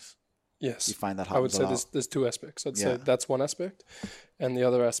weakness? Yes. You find that happens I would say a lot. there's two aspects. I'd say that's one aspect, and the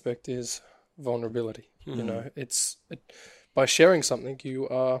other aspect is vulnerability. By sharing something, you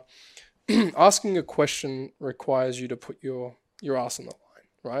are asking a question requires you to put your ass on the line,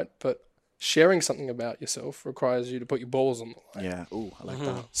 right? But sharing something about yourself requires you to put your balls on the line. Yeah. Ooh, I like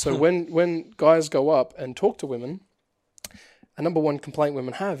that. So when guys go up and talk to women, a number one complaint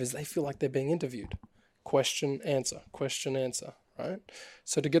women have is they feel like they're being interviewed. Question, answer, right?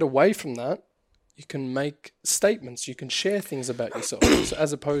 So to get away from that, you can make statements, you can share things about yourself. So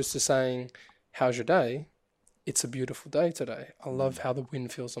as opposed to saying, how's your day? It's a beautiful day today. I love how the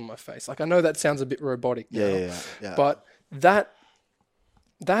wind feels on my face. Like, I know that sounds a bit robotic now, Yeah. but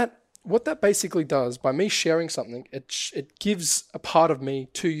what that basically does, by me sharing something, it gives a part of me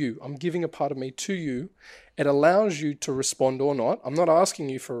to you. I'm giving a part of me to you. It allows you to respond or not. I'm not asking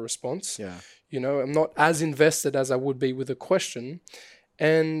you for a response. Yeah. I'm not as invested as I would be with a question.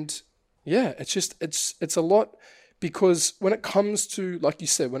 And yeah, it's a lot, because when it comes to, like you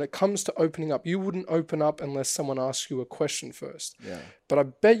said, when it comes to opening up, you wouldn't open up unless someone asks you a question first. Yeah. But I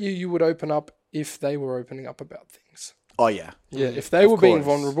bet you would open up if they were opening up about things. Oh yeah. Yeah, if they were being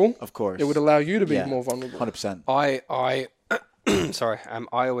vulnerable, of course, it would allow you to be more vulnerable. 100%. I sorry,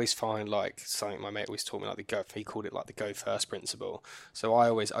 I always find like something my mate always taught me, like he called it like the go first principle. So I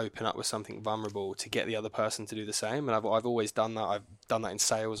always open up with something vulnerable to get the other person to do the same, and I've always done that. I've done that in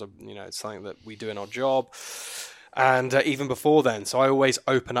sales. It's something that we do in our job. And even before then, so I always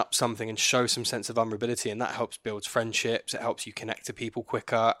open up something and show some sense of vulnerability, and that helps build friendships. It helps you connect to people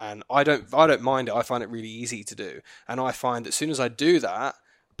quicker, and I don't mind it. I find it really easy to do, and I find that as soon as I do that,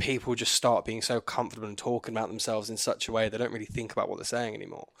 people just start being so comfortable and talking about themselves in such a way they don't really think about what they're saying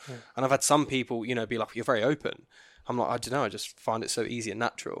anymore. Yeah. And I've had some people, be like, "You're very open." I'm like, I don't know. I just find it so easy and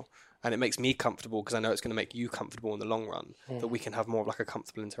natural, and it makes me comfortable because I know it's going to make you comfortable in the long run. That we can have more of like a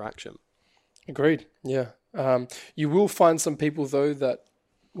comfortable interaction. Agreed. Yeah. You will find some people though that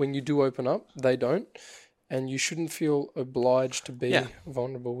when you do open up, they don't. and you shouldn't feel obliged to be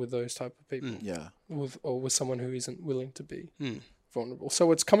vulnerable with those type of people. Yeah. With someone who isn't willing to be vulnerable.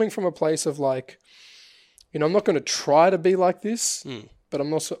 So it's coming from a place of like, I'm not going to try to be like this, but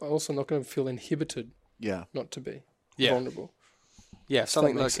I'm also not going to feel inhibited not to be vulnerable. Yeah,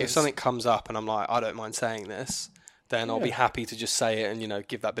 if something comes up and I'm like, I don't mind saying this, then I'll be happy to just say it and,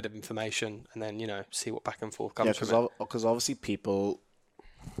 give that bit of information and then, see what back and forth comes from it. Because obviously people,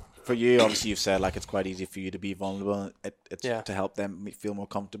 for you, obviously you've said like it's quite easy for you to be vulnerable. It's to help them feel more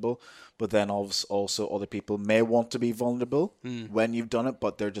comfortable. But then also other people may want to be vulnerable when you've done it,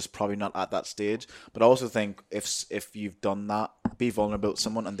 but they're just probably not at that stage. But I also think if you've done that, be vulnerable with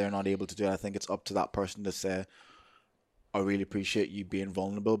someone and they're not able to do it, I think it's up to that person to say, I really appreciate you being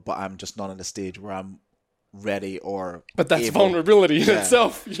vulnerable, but I'm just not at a stage where I'm ready or But that's vulnerability in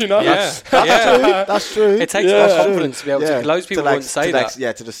itself, That's true. It takes a lot of confidence to be able to. Loads of people wouldn't say that.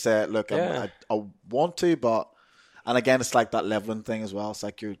 To just say, look, I want to, but... And again, it's like that leveling thing as well. It's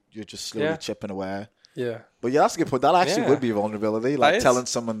like you're just slowly chipping away. Yeah. But that's a good point. That actually would be vulnerability. Like telling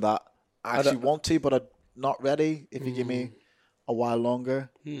someone that I actually want to, but I'm not ready if you give me a while longer.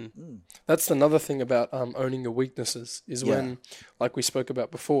 That's another thing about owning your weaknesses is when, like we spoke about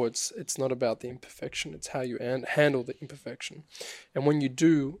before, it's not about the imperfection, it's how you handle the imperfection. And when you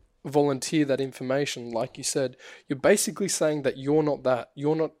do volunteer that information, like you said, you're basically saying that you're not that,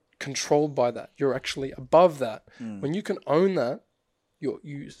 you're not controlled by that, you're actually above that. When you can own that,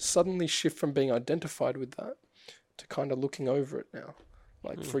 you suddenly shift from being identified with that to kind of looking over it now.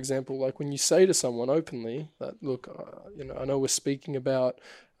 Like, for example, like when you say to someone openly that, look, I know we're speaking about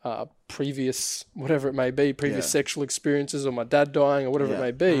previous, whatever it may be, previous sexual experiences or my dad dying or whatever it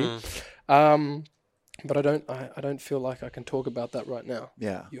may be, but I don't feel like I can talk about that right now.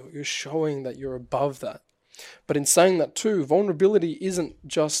 Yeah. You're showing that you're above that. But in saying that too, vulnerability isn't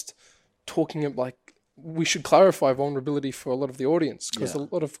just talking of like, we should clarify vulnerability for a lot of the audience because a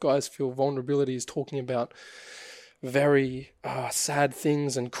lot of guys feel vulnerability is talking about very sad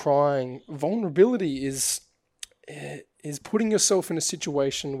things and crying. Vulnerability is putting yourself in a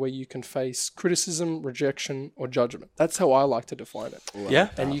situation where you can face criticism, rejection, or judgment. That's how I like to define it. Yeah.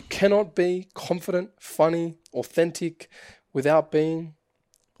 And you cannot be confident, funny, authentic without being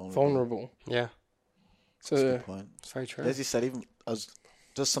vulnerable. Yeah. So that's a good point. It's very true. As you said, even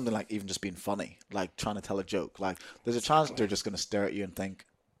just something like even just being funny, like trying to tell a joke. Like there's a chance they're just going to stare at you and think,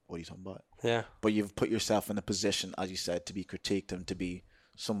 what are you talking about? Yeah. But you've put yourself in a position, as you said, to be critiqued and to be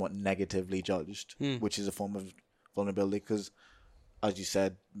somewhat negatively judged, which is a form of vulnerability because, as you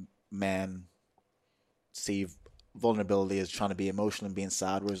said, men see vulnerability as trying to be emotional and being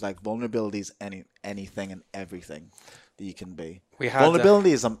sad, whereas like vulnerability is anything and everything that you can be.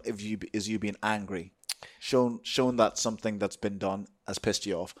 Vulnerability is you being angry. Shown that something that's been done has pissed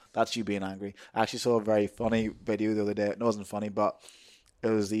you off. That's you being angry. I actually saw a very funny video the other day. It wasn't funny, but it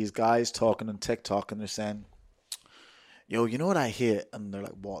was these guys talking on TikTok and they're saying, yo, you know what I hate? And they're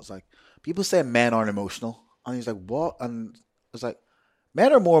like, what? It's like, people say men aren't emotional. And he's like, what? And it's like,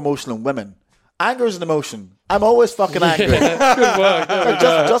 men are more emotional than women. Anger is an emotion. I'm always fucking angry. Good work. Like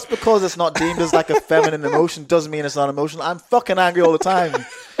just because it's not deemed as like a feminine emotion doesn't mean it's not emotional. I'm fucking angry all the time.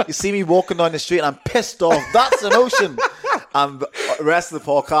 You see me walking down the street and I'm pissed off. That's emotion. And the rest of the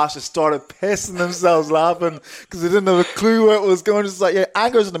podcast just started pissing themselves laughing because they didn't have a clue where it was going. It's like,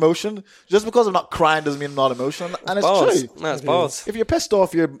 anger is an emotion. Just because I'm not crying doesn't mean I'm not emotional. And it's true. That's balls. If you're pissed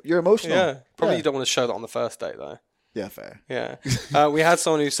off, you're emotional. Yeah. Probably you don't want to show that on the first date though. Yeah, fair. Yeah. We had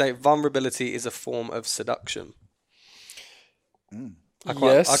someone who say vulnerability is a form of seduction. I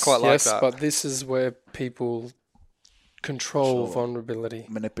quite like that. But this is where people control vulnerability.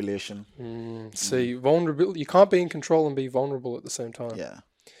 Manipulation. See, vulnerability, you can't be in control and be vulnerable at the same time. Yeah.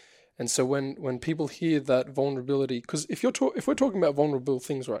 And so when people hear that vulnerability, because if we're talking about vulnerable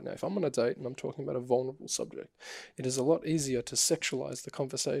things right now, if I'm on a date and I'm talking about a vulnerable subject, it is a lot easier to sexualize the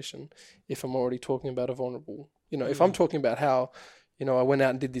conversation if I'm already talking about a vulnerable. If I'm talking about how, I went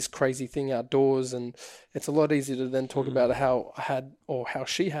out and did this crazy thing outdoors, and it's a lot easier to then talk about how I had or how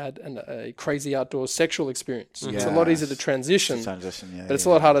she had a crazy outdoors sexual experience. It's a lot easier to transition. But it's a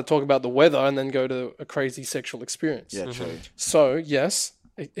lot harder to talk about the weather and then go to a crazy sexual experience. Yeah, true. So yes,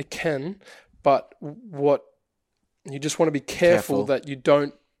 it can, but what you just want to be careful that you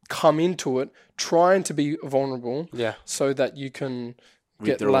don't come into it trying to be vulnerable, so that you can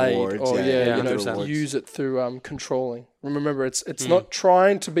get laid or use it through controlling. Remember, it's not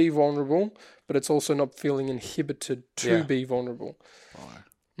trying to be vulnerable, but it's also not feeling inhibited to be vulnerable.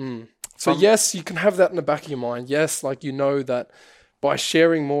 So yes, you can have that in the back of your mind. Yes, like that by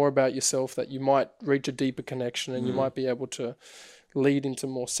sharing more about yourself, that you might reach a deeper connection and you might be able to lead into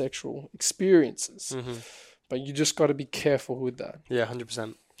more sexual experiences. But you just got to be careful with that. Yeah,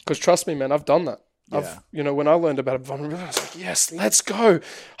 100%. Because trust me, man, I've done that. Yeah. When I learned about vulnerability, I was like, yes, let's go.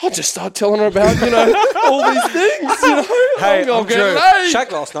 I'll just start telling her about, all these things, Hey, I'm Drew. getting laid.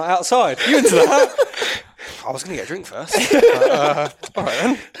 Shag last night outside. You into that? I was going to get a drink first. All right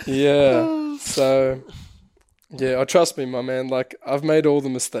then. Yeah. So, yeah, trust me, my man. Like, I've made all the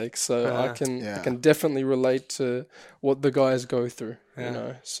mistakes, so I can definitely relate to what the guys go through.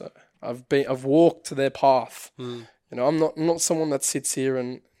 So I've walked their path. I'm not someone that sits here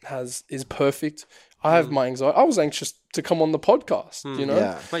and is perfect. I have my anxiety. I was anxious to come on the podcast.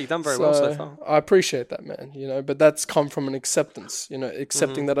 Yeah. Well, you've done very well so far. I appreciate that, man. But that's come from an acceptance.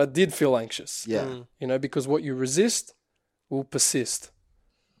 Accepting that I did feel anxious. Yeah. Because what you resist will persist.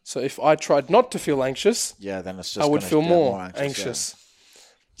 So if I tried not to feel anxious, then it's just I would feel more anxious.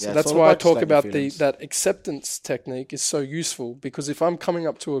 So that's why I talk about that acceptance technique is so useful, because if I'm coming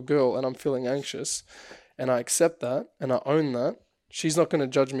up to a girl and I'm feeling anxious and I accept that and I own that, she's not going to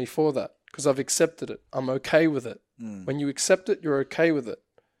judge me for that because I've accepted it. I'm okay with it. When you accept it, you're okay with it.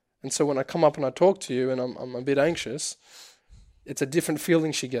 And so when I come up and I talk to you and I'm a bit anxious, it's a different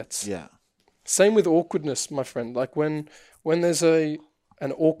feeling she gets. Yeah. Same with awkwardness, my friend. Like when there's an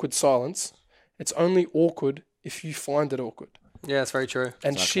awkward silence, it's only awkward if you find it awkward. Yeah, that's very true.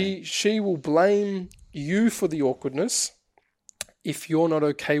 And she will blame you for the awkwardness if you're not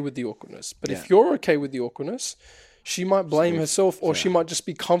okay with the awkwardness. But if you're okay with the awkwardness, she might blame herself, or she might just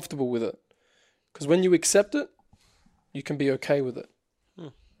be comfortable with it. Because when you accept it, you can be okay with it.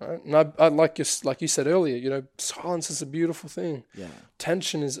 Right? And I like you said earlier, silence is a beautiful thing. Yeah.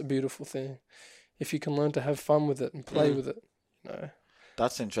 Tension is a beautiful thing. If you can learn to have fun with it and play with it,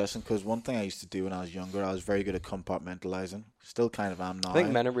 That's interesting, because one thing I used to do when I was younger, I was very good at compartmentalizing. Still kind of am now. I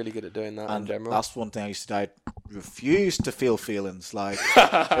think men are really good at doing that in general. That's one thing I used to do. I refused to feel feelings. Like,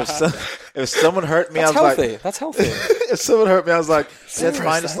 if someone hurt me, I was healthy. like... That's healthy. If someone hurt me, I was like, it's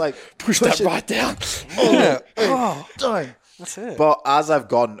fine. Just like... push that right down. Dang. That's it. But as I've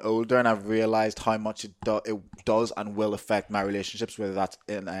gotten older and I've realized how much it does and will affect my relationships, whether that's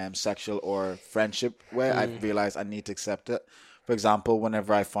in sexual or friendship way, I've realized I need to accept it. For example,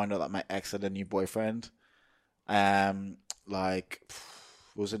 whenever I found out that my ex had a new boyfriend, was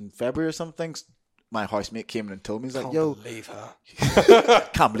it in February or something? My housemate came in and told me, he's like, "Yo, believe her.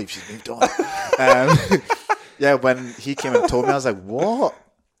 can't believe she's moved on." When he came and told me, I was like, "What?"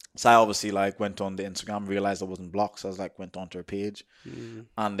 So I obviously went on the Instagram, realized I wasn't blocked, so I was went onto her page,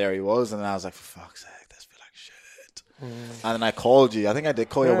 and there he was, and I was like, "For fuck's sake, this feel like shit." And then I called you. I think I did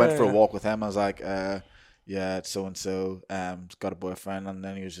call you. I went for a walk with him. I was like, "Yeah, it's so and so. Got a boyfriend," and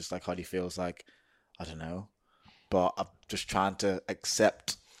then he was just like, "How do you feel?" It's like, I don't know, but I'm just trying to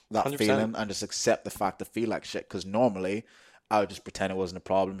accept that 100%. feeling and just accept the fact I feel like shit. Because normally I would just pretend it wasn't a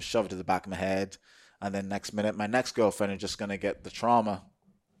problem, shove it to the back of my head, and then next minute my next girlfriend is just gonna get the trauma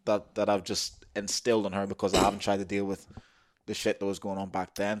that I've just instilled in her because I haven't tried to deal with the shit that was going on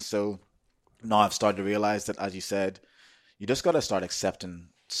back then. So now I've started to realize that, as you said, you just got to start accepting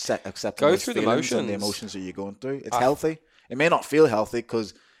Go those through the feelings and emotions. the emotions that you're going through. It's healthy. It may not feel healthy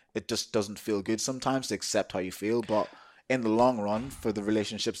because it just doesn't feel good sometimes to accept how you feel, but in the long run, for the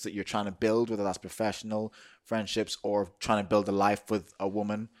relationships that you're trying to build, whether that's professional friendships or trying to build a life with a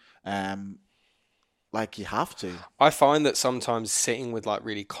woman, you have to. I find that sometimes sitting with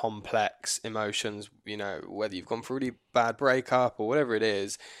really complex emotions, whether you've gone through a really bad breakup or whatever it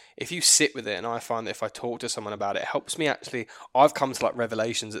is, if you sit with it, and I find that if I talk to someone about it, it helps me actually. I've come to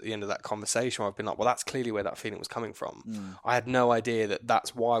revelations at the end of that conversation where I've been like, well, that's clearly where that feeling was coming from. I had no idea that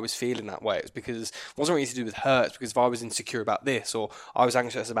that's why I was feeling that way. It was because it wasn't really to do with her. It's because if I was insecure about this or I was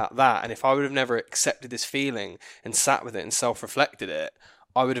anxious about that, and if I would have never accepted this feeling and sat with it and self-reflected it,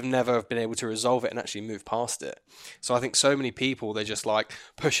 I would have never been able to resolve it and actually move past it. So I think so many people, they just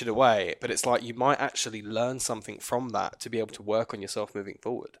push it away. But it's you might actually learn something from that to be able to work on yourself moving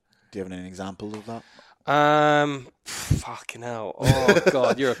forward. Do you have any example of that? Fucking hell. Oh,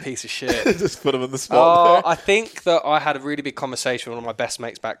 God, you're a piece of shit. Just put him in the spot. I think that I had a really big conversation with one of my best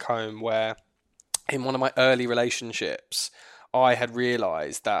mates back home where in one of my early relationships, I had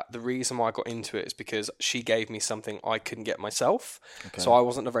realised that the reason why I got into it is because she gave me something I couldn't get myself. Okay. So I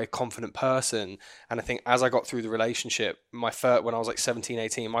wasn't a very confident person. And I think as I got through the relationship, when I was 17,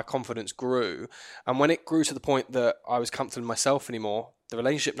 18, my confidence grew. And when it grew to the point that I was comfortable in myself anymore, the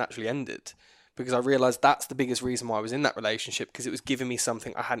relationship naturally ended. because I realized that's the biggest reason why I was in that relationship, because it was giving me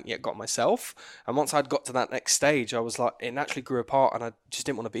something I hadn't yet got myself. And once I'd got to that next stage, I was like, it naturally grew apart and I just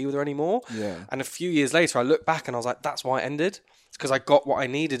didn't want to be with her anymore. Yeah. And a few years later, I looked back and I was like, that's why it ended. It's because I got what I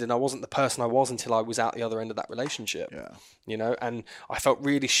needed and I wasn't the person I was until I was out the other end of that relationship. Yeah. You know, and I felt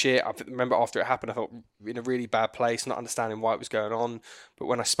really shit. I remember after it happened, I felt in a really bad place, not understanding why it was going on. But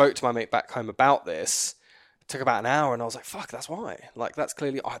when I spoke to my mate back home about this, it took about an hour and I was like, fuck, that's why. Like, that's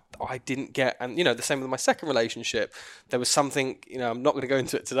clearly, I didn't get, and, you know, the same with my second relationship. There was something, you know, I'm not going to go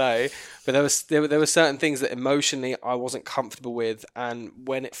into it today, but there were certain things that emotionally I wasn't comfortable with. And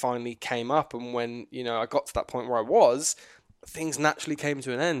when it finally came up and when, you know, I got to that point where I was, things naturally came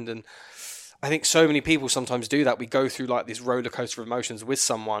to an end. And I think so many people sometimes do that. We go through like this roller coaster of emotions with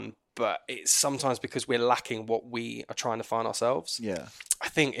someone, but it's sometimes because we're lacking what we are trying to find ourselves. Yeah. I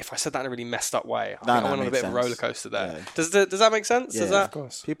think if I said that in a really messed up way, I went on a bit of a roller coaster there. Yeah. Does that make sense? Yeah, Does that? Of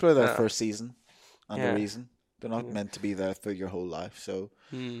course. People are there for a season and Yeah. a reason. They're not meant to be there for your whole life. So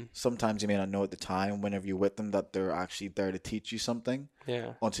sometimes you may not know at the time whenever you're with them that they're actually there to teach you something.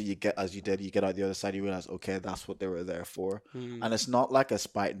 Yeah. Until you get, as you did, you get out the other side, you realize, okay, that's what they were there for. And it's not like a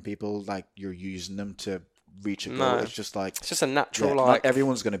spiting people, like you're using them to reach a goal. No. It's just like, It's just a natural, not like,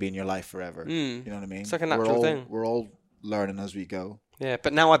 everyone's going to be in your life forever. You know what I mean? It's like a natural thing. We're all learning as we go. yeah.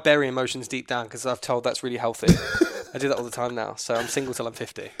 But now I bury emotions deep down because I've told that's really healthy. I do that all the time now. So I'm single till I'm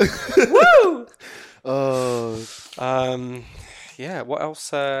 50. Woo! Oh, Yeah. What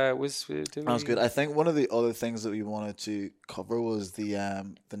else was we doing? that was good. I think one of the other things that we wanted to cover was the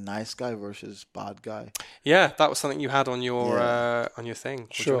nice guy versus bad guy. Yeah, that was something you had on your thing.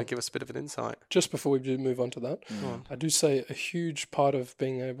 Would you Sure. want to give us a bit of an insight? Just before we do move on to that, I do say a huge part of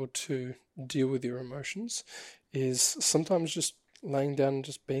being able to deal with your emotions is sometimes just laying down and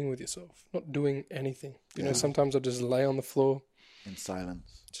just being with yourself, not doing anything. You know, sometimes I just lay on the floor, In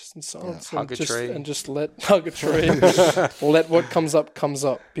silence. just in silence, Hug a tree. and just hug a tree, let what comes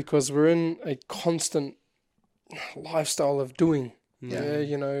up, because we're in a constant lifestyle of doing. Yeah,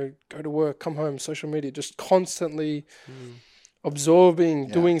 you know, go to work, come home, social media, just constantly absorbing,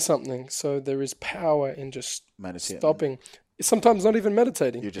 doing something. So there is power in just Meditating. stopping. Sometimes not even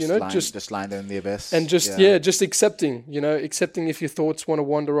meditating. You're just, you know, lying, just lying there in the abyss. and just just accepting. You know, accepting if your thoughts want to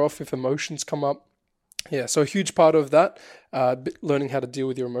wander off, if emotions come up. Yeah, so a huge part of that, learning how to deal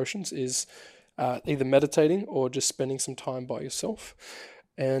with your emotions, is either meditating or just spending some time by yourself.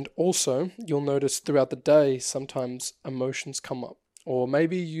 And also, you'll notice throughout the day, sometimes emotions come up. Or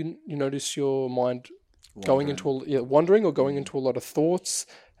maybe you notice your mind going into wandering or going into a lot of thoughts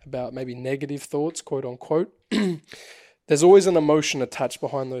about maybe negative thoughts, quote unquote. There's always an emotion attached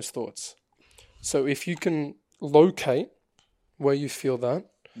behind those thoughts. So if you can locate where you feel that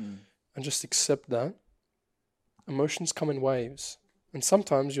and just accept that, emotions come in waves. And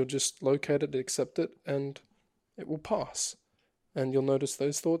sometimes you'll just locate it, accept it, and it will pass. And you'll notice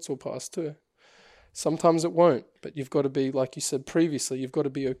those thoughts will pass too. Sometimes it won't, but you've got to be, like you said previously, you've got to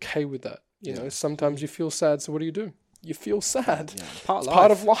be okay with that. You know, sometimes you feel sad, so what do? You feel sad. Yeah.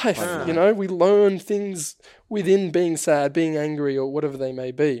 Part of life. Yeah. You know, we learn things within being sad, being angry, or whatever they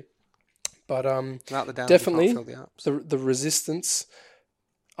may be. But Without the downs, definitely, you can't feel the ups. the resistance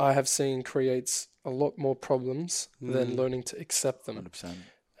I have seen creates a lot more problems than learning to accept them. 100%.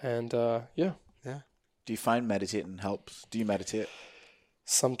 And Yeah. Do you find meditating helps? Do you meditate?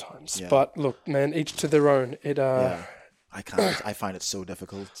 sometimes. Yeah. But look, man, each to their own. I can't. I find it so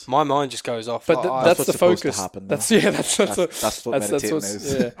difficult. My mind just goes off. But Like, that's what's the supposed to focus. happen, That's though. that's That's what meditating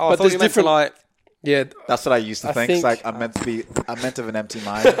is. Yeah. I But thought there's you meant to different. like. Yeah, That's what I used to I think. It's think- like I'm meant to have an empty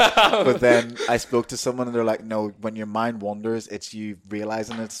mind. But then I spoke to someone and they're like, no, when your mind wanders, it's you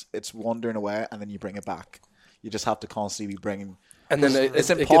realizing it's wandering away and then you bring it back. You just have to constantly be bringing. and then It's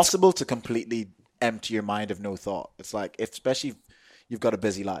it gets impossible to completely empty your mind of no thought. It's like, especially if you've got a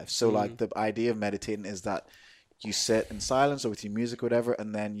busy life. So like the idea of meditating is that you sit in silence or with your music or whatever,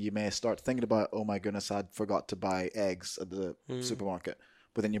 and then you may start thinking about, oh my goodness, I forgot to buy eggs at the supermarket.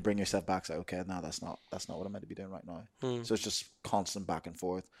 But then you bring yourself back, say, okay, no, that's not what I'm meant to be doing right now. So it's just constant back and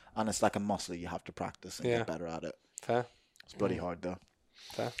forth, and it's like a muscle you have to practice and get better at it. Fair. It's bloody hard though.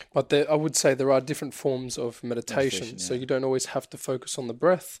 But I would say there are different forms of meditation, so you don't always have to focus on the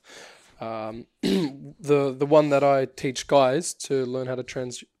breath. The one that I teach guys to learn how to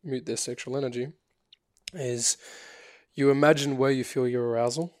transmute their sexual energy is you imagine where you feel your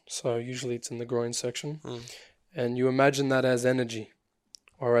arousal. So usually it's in the groin section, and you imagine that as energy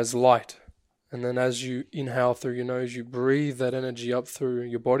or as light. And then as you inhale through your nose, you breathe that energy up through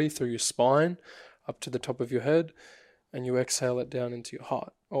your body, through your spine, up to the top of your head, and you exhale it down into your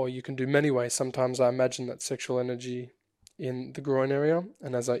heart. Or you can do many ways. Sometimes I imagine that sexual energy in the groin area.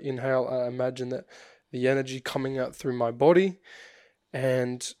 And as I inhale, I imagine that the energy coming out through my body.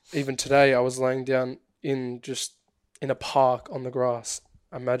 And even today, I was laying down in a park on the grass.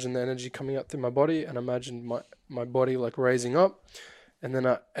 I imagined the energy coming out through my body, and I imagined my body like raising up. And then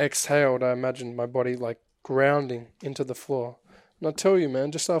I exhaled, I imagined my body like grounding into the floor. And I tell you,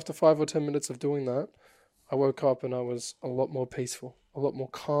 man, just after 5 or 10 minutes of doing that, I woke up and I was a lot more peaceful, a lot more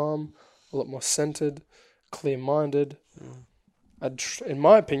calm, a lot more centered, clear-minded. In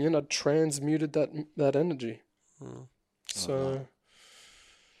my opinion, I'd transmuted that energy. So,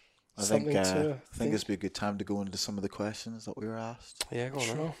 I think this would be a good time to go into some of the questions that we were asked. Yeah, go on.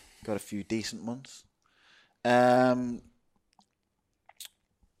 Sure. Got a few decent ones.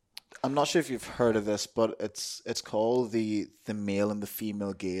 I'm not sure if you've heard of this, but it's called the male and the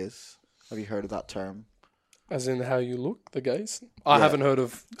female gaze. Have you heard of that term? As in how you look, the gaze? I haven't heard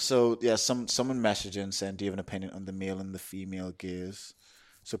of... So, yeah, someone messaged in saying, do you have an opinion on the male and the female gaze?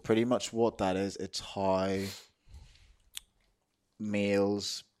 So pretty much what that is, it's how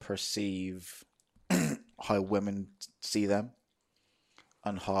males perceive how women see them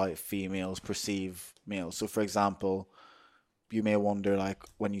and how females perceive males. So, for example, you may wonder, like,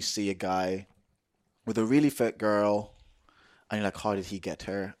 when you see a guy with a really fit girl and you're like, how did he get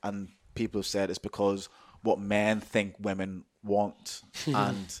her? And people have said it's because what men think women want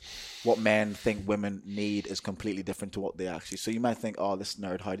and what men think women need is completely different to what they actually. So you might think, oh, this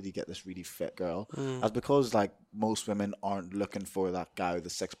nerd, how did he get this really fit girl? That's because, like, most women aren't looking for that guy with a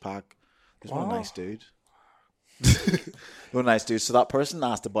six-pack. There's no nice dude. No nice dude. So that person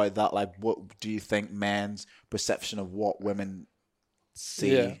asked about that, like, what do you think men's perception of what women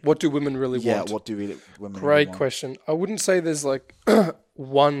see? Yeah, what do women really want? Yeah, what do women really Great want? question. I wouldn't say there's, like,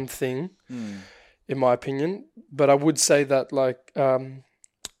 one thing, in my opinion, but I would say that, like,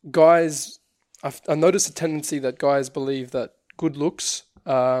 guys, I noticed a tendency that guys believe that good looks,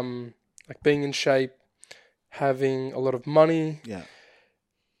 like being in shape, having a lot of money,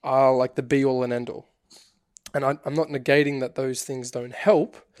 are like the be all and end all. And I'm not negating that those things don't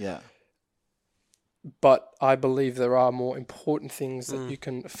help. Yeah. But I believe there are more important things that you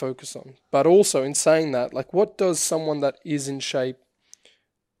can focus on. But also, in saying that, like, what does someone that is in shape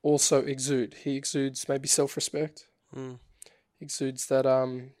also exude? He exudes maybe self-respect. He exudes that,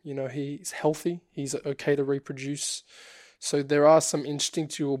 he's healthy. He's okay to reproduce. So there are some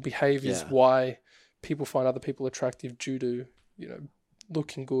instinctual behaviors why people find other people attractive due to,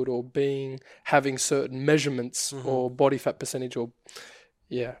 looking good or having certain measurements or body fat percentage or,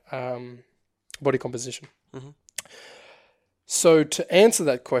 body composition. So to answer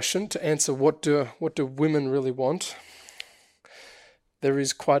that question, to answer what do women really want, there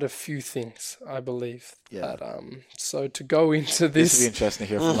is quite a few things, I believe. Yeah. That, so to go into this... This would be interesting to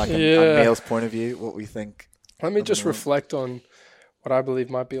hear from, like, a male's point of view, what we think. Let me just reflect on what I believe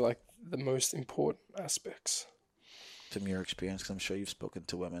might be, like, the most important aspects. From your experience, because I'm sure you've spoken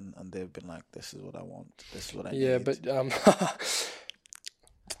to women and they've been like, this is what I want, this is what I need. Yeah, but...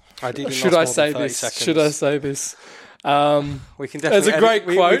 Should I say this? Seconds. Should I say this? We can definitely. It's a great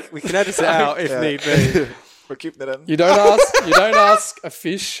quote. We can edit it out if need be. We're keeping it in. You don't ask a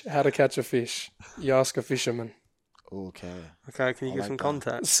fish how to catch a fish. You ask a fisherman. Okay. Okay, can you give some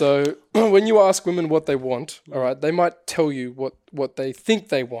context? So when you ask women what they want, all right, they might tell you what they think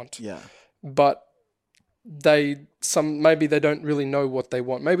they want. Yeah. But maybe they don't really know what they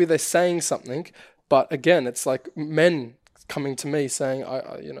want. Maybe they're saying something, but again, it's like men coming to me saying,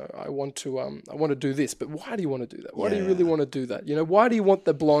 I want to do this, but why do you want to do that? Why do you really want to do that? Why do you want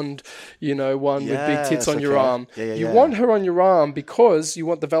the blonde, one with big tits on your arm? You want her on your arm because you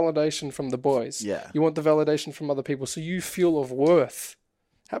want the validation from the boys. Yeah. You want the validation from other people, so you feel of worth.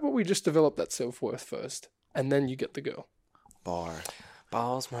 How about we just develop that self-worth first, and then you get the girl?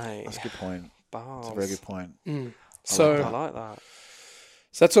 Bars, mate. That's a good point. Bars. That's a very good point. I like that.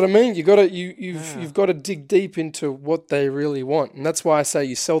 So that's what I mean. You've got to dig deep into what they really want, and that's why I say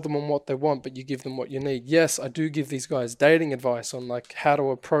you sell them on what they want, but you give them what you need. Yes, I do give these guys dating advice on, like, how to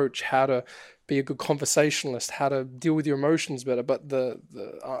approach, how to be a good conversationalist, how to deal with your emotions better. But the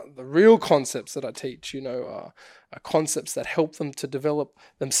real concepts that I teach, are concepts that help them to develop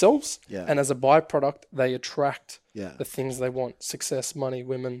themselves, and as a byproduct, they attract the things they want: success, money,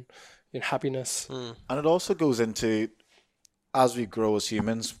 women, happiness. And it also goes into, as we grow as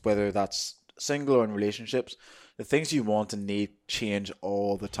humans, whether that's single or in relationships, the things you want and need change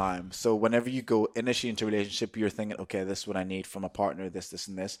all the time. So whenever you go initially into a relationship, you're thinking, okay, this is what I need from a partner, this,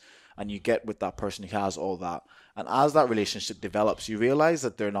 and this. And you get with that person who has all that. And as that relationship develops, you realize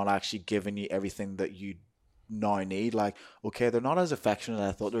that they're not actually giving you everything that you now need. Like, okay, they're not as affectionate as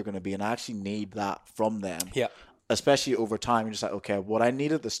I thought they were going to be, and I actually need that from them. Yeah. especially over time, you're just like, okay, what I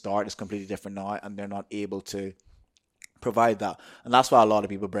needed at the start is completely different now, and they're not able to provide that. And that's why a lot of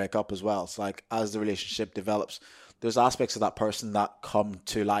people break up as well. It's like, as the relationship develops, there's aspects of that person that come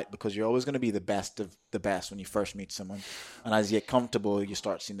to light, because you're always going to be the best of the best when you first meet someone. And as you get comfortable, you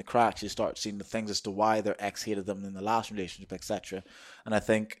start seeing the cracks, you start seeing the things as to why their ex hated them in the last relationship, etc. And I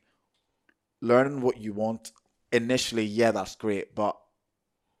think learning what you want initially, yeah, that's great, but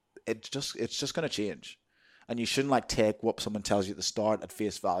it's just going to change. And you shouldn't like take what someone tells you at the start at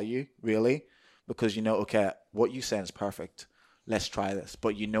face value, really, because you know, okay, what you say is perfect. Let's try this.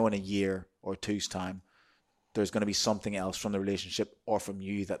 But you know, in a year or two's time, there's going to be something else from the relationship or from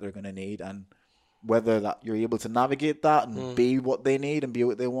you that they're going to need. And whether that you're able to navigate that and be what they need and be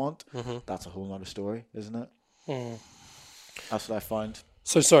what they want, that's a whole other story, isn't it? That's what I find.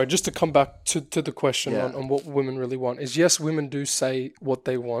 So sorry, just to come back to the question on what women really want is, yes, women do say what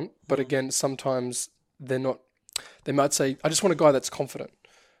they want, but again, sometimes they're not. They might say, I just want a guy that's confident.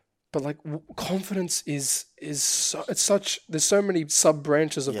 But like confidence is so, it's such, there's so many sub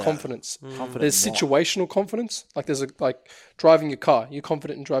branches of confidence. There's situational confidence. Like there's like driving your car. You're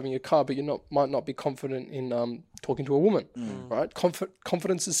confident in driving your car, but you might not be confident in talking to a woman, right?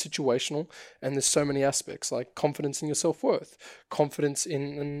 Confidence is situational, and there's so many aspects, like confidence in your self-worth, confidence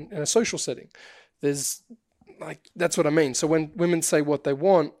in a social setting. There's like, that's what I mean. So when women say what they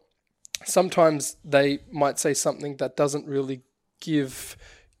want, sometimes they might say something that doesn't really give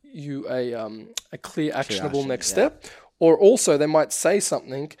you a clear actionable next step, or also they might say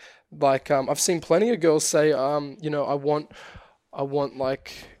something like I've seen plenty of girls say you know, I want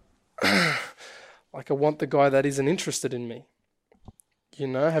like like I want the guy that isn't interested in me, you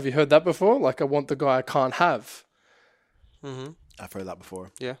know. Have you heard that before? Like, I want the guy I can't have. I've heard that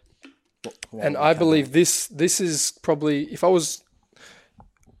before. Yeah. And I believe this is probably, if I was,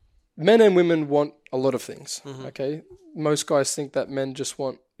 men and women want a lot of things. Okay, most guys think that men just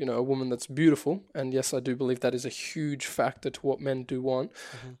want, you know, a woman that's beautiful, and yes, I do believe that is a huge factor to what men do want.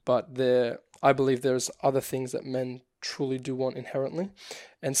 But I believe there's other things that men truly do want inherently,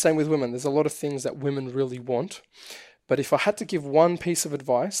 and same with women. There's a lot of things that women really want. But if I had to give one piece of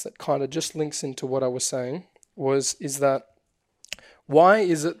advice that kind of just links into what I was saying, is that why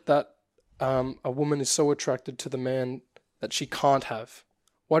is it that a woman is so attracted to the man that she can't have?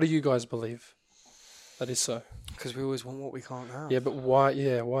 Why do you guys believe that is so? Because we always want what we can't have. Yeah, but why?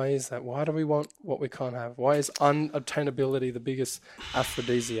 Yeah, why is that? Why do we want what we can't have? Why is unobtainability the biggest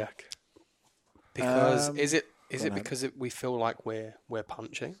aphrodisiac? Because is it because we feel like we're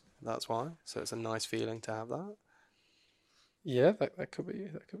punching? That's why. So it's a nice feeling to have that. Yeah, that could be.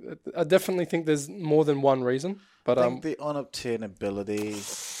 I definitely think there's more than one reason. But I think the unobtainability,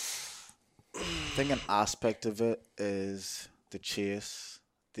 I think an aspect of it is the chase,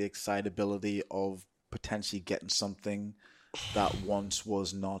 the excitability of potentially getting something that once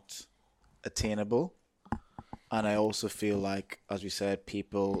was not attainable. And I also feel like, as we said,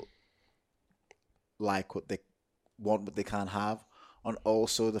 people like what they want, what they can't have. And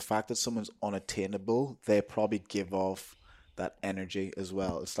also the fact that someone's unattainable, they probably give off that energy as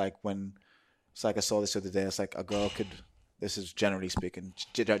well. It's like I saw this the other day, it's like a girl could, this is generally speaking,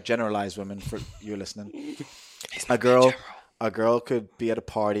 generalize women for you listening. A girl could be at a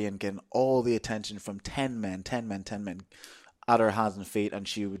party and getting all the attention from 10 men at her hands and feet, and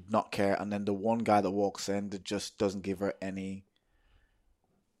she would not care. And then the one guy that walks in that just doesn't give her any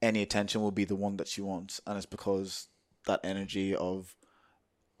attention will be the one that she wants. And it's because that energy of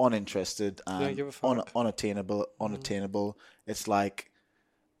uninterested and unattainable. It's like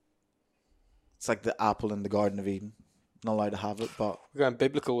the apple in the Garden of Eden. Not allowed to have it, but we're going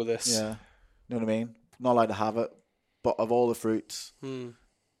biblical with this. Yeah, you know what I mean? Not allowed to have it. But of all the fruits,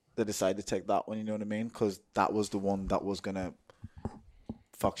 they decided to take that one, you know what I mean? Because that was the one that was going to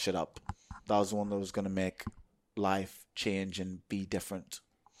fuck shit up. That was the one that was going to make life change and be different.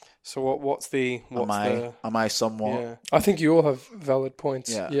 So am I somewhat? Yeah. I think you all have valid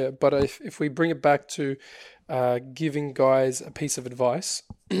points. Yeah. But if we bring it back to giving guys a piece of advice,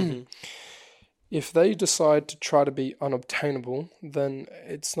 if they decide to try to be unobtainable, then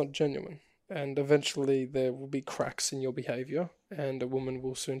it's not genuine. And eventually there will be cracks in your behavior, and a woman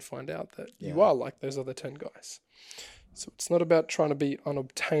will soon find out that you are like those other 10 guys. So it's not about trying to be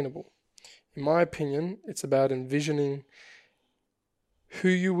unobtainable. In my opinion, it's about envisioning who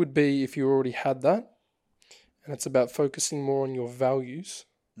you would be if you already had that. And it's about focusing more on your values,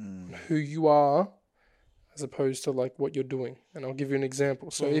 who you are, as opposed to like what you're doing. And I'll give you an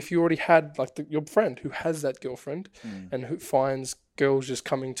example. So if you already had like your friend who has that girlfriend and who finds girls just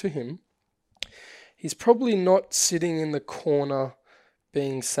coming to him, he's probably not sitting in the corner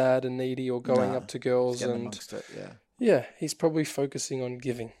being sad and needy or going No, up to girls Getting and amongst it, yeah. yeah, he's probably focusing on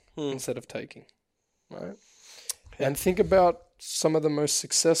giving instead of taking, right? And think about some of the most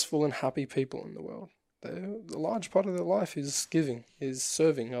successful and happy people in the world. A large part of their life is giving, is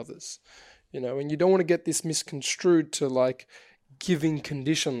serving others, and you don't want to get this misconstrued to like giving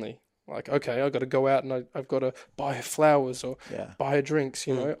conditionally. Like, okay, I've got to go out and I've got to buy her flowers or buy her drinks,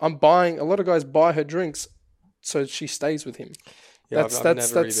 a lot of guys buy her drinks so she stays with him. Yeah,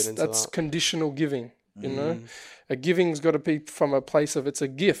 that's conditional giving, A giving's got to be from a place of it's a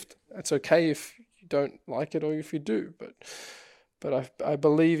gift. It's okay if you don't like it or if you do, but I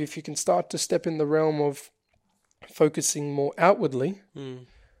believe if you can start to step in the realm of focusing more outwardly,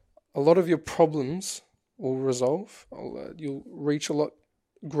 a lot of your problems will resolve. You'll reach a lot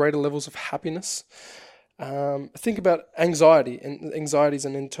greater levels of happiness. Think about anxiety, and anxiety is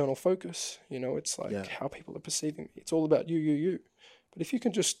an internal focus. It's like how people are perceiving me. It's all about you. But if you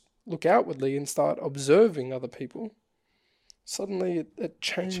can just look outwardly and start observing other people, suddenly it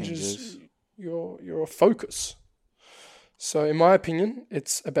changes your focus. So in my opinion,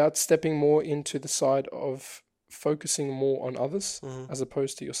 it's about stepping more into the side of focusing more on others as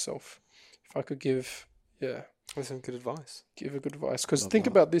opposed to yourself. If I could give, that's some good advice. Give a good advice. Because think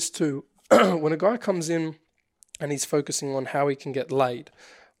about this too. When a guy comes in and he's focusing on how he can get laid,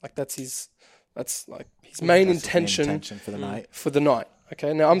 like that's his main intention for the night. For the night.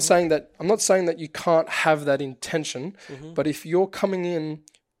 Okay. Now I'm not saying that you can't have that intention, but if you're coming in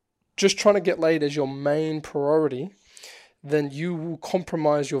just trying to get laid as your main priority, then you will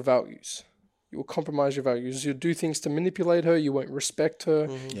compromise your values. You'll do things to manipulate her. You won't respect her.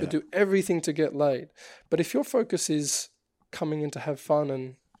 You'll do everything to get laid. But if your focus is coming in to have fun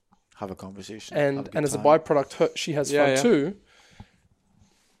and have a conversation, and as a byproduct, she has fun too.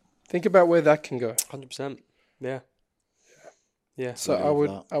 Think about where that can go. 100%. Yeah.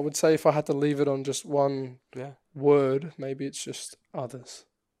 So I would say if I had to leave it on just one word, maybe it's just others.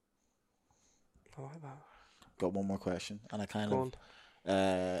 I like that. Got one more question, and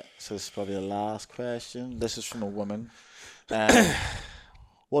so this is probably the last question. This is from a woman.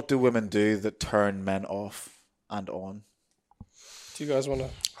 What do women do that turn men off and on? Do you guys want to?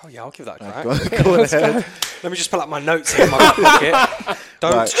 Oh yeah, I'll give that a crack. Go ahead. Let me just pull up my notes in my pocket.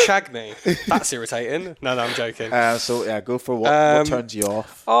 Don't shag me. That's irritating. No, I'm joking. Go for what turns you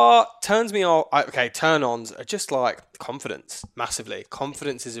off. Turns me off. Okay, turn-ons are just like confidence, massively.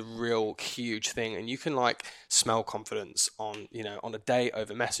 Confidence is a real huge thing, and you can like smell confidence on a date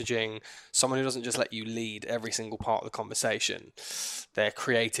over messaging. Someone who doesn't just let you lead every single part of the conversation. They're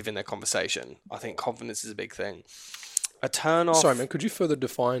creative in their conversation. I think confidence is a big thing. A turn off. Sorry, man. Could you further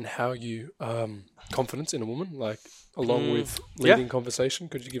define how you confidence in a woman, like along with leading conversation?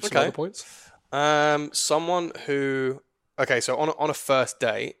 Could you give some other points? Someone who. Okay, so on a first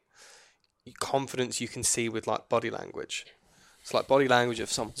date, confidence you can see with like body language. It's like body language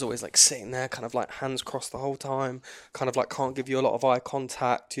of someone's always like sitting there, kind of like hands crossed the whole time, kind of like can't give you a lot of eye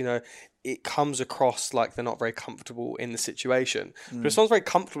contact. It comes across like they're not very comfortable in the situation. But if someone's very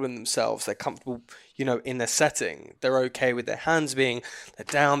comfortable in themselves, they're comfortable, in their setting, they're okay with their hands they're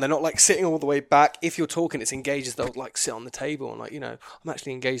down, they're not like sitting all the way back. If you're talking, it's engaged as they'll like sit on the table and like, I'm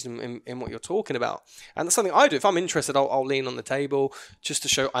actually engaged in what you're talking about. And that's something I do. If I'm interested, I'll lean on the table just to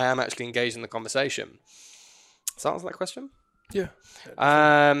show I am actually engaged in the conversation. Does that answer that question? Yeah.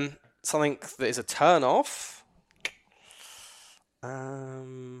 Something that is a turn off. I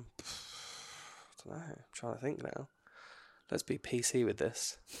don't know. I'm trying to think now. Let's be PC with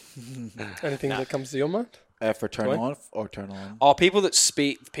this. Anything that comes to your mind? For turn off or turn on? Are people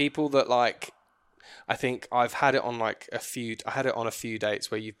that like, I think I've had it on a few dates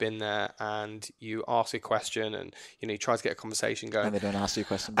where you've been there and you ask a question and you try to get a conversation going and they don't ask you a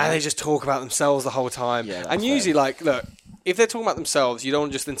question back. And they just talk about themselves the whole time. Yeah, and usually look, if they're talking about themselves, you don't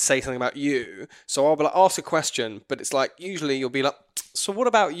want to just then say something about you. So I'll be like, ask a question, but it's like usually you'll be like, so what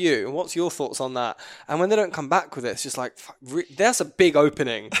about you? What's your thoughts on that? And when they don't come back with it, it's just like, that's a big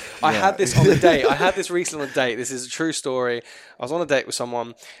opening. I had this on a date. I had this recently on a date. This is a true story. I was on a date with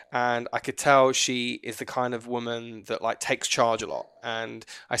someone and I could tell she is the kind of woman that like takes charge a lot. And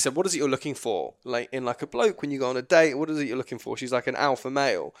I said, what is it you're looking for? Like in like a bloke when you go on a date, what is it you're looking for? She's like an alpha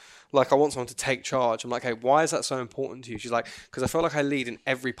male. Like I want someone to take charge. I'm like, hey, why is that so important to you? She's like, because I feel like I lead in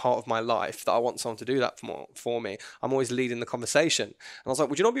every part of my life that I want someone to do that for me. I'm always leading the conversation. And I was like,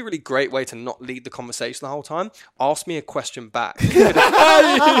 would you not be a really great way to not lead the conversation the whole time? Ask me a question back. You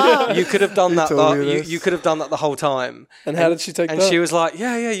could have done that. You could have done that the whole time. And how did she take that? And she was like,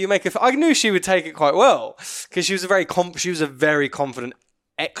 yeah, you make it. I knew she would take it quite well because she was a very confident,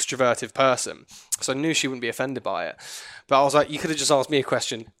 extroverted person, so I knew she wouldn't be offended by it. But I was like, you could have just asked me a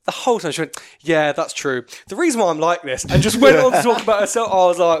question. The whole time she went, yeah, that's true. The reason why I'm like this, and just went on to talk about herself. I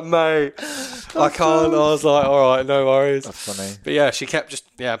was like, mate, I can't. I was like, all right, no worries. That's funny. But yeah, she kept just,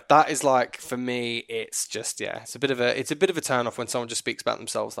 that is like, for me, it's just, it's a bit of a turn off when someone just speaks about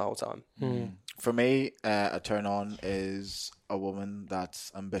themselves the whole time. For me, a turn on is a woman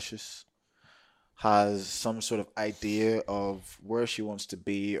that's ambitious, has some sort of idea of where she wants to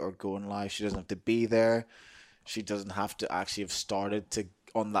be or go in life. She doesn't have to be there. She doesn't have to actually have started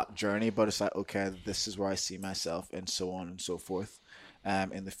on that journey, but it's like, okay, this is where I see myself, and so on and so forth.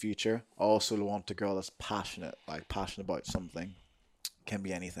 In the future, I also want a girl that's passionate about something. Can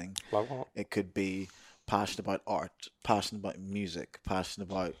be anything. Like what? It could be passionate about art, passionate about music,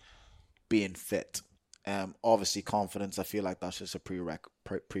 passionate about being fit. Obviously, confidence. I feel like that's just a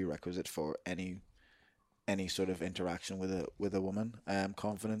prerequisite for any sort of interaction with a woman.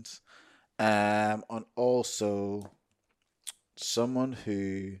 Confidence. And also someone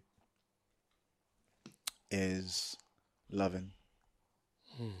who is loving.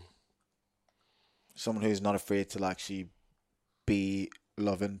 Someone who's not afraid to actually be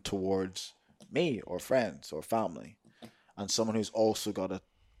loving towards me or friends or family, and someone who's also got a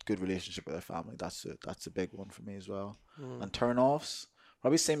good relationship with their family. That's a big one for me as well. And turn offs,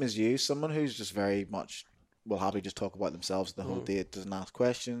 probably same as you. Someone who's just very much will happily just talk about themselves the whole day, doesn't ask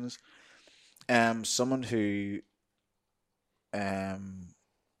questions. Someone who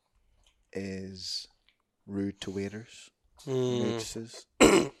is rude to waiters, waitresses.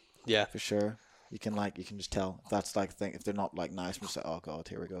 Yeah, for sure. You can just tell if that's like thing. If they're not like nice, I'm just like, oh god,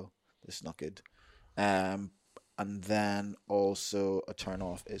 here we go. This is not good. And then also a turn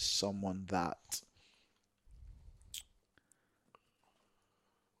off is someone that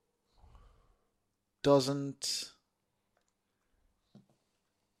doesn't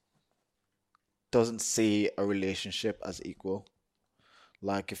see a relationship as equal.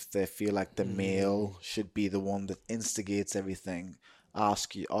 Like if they feel like the male should be the one that instigates everything,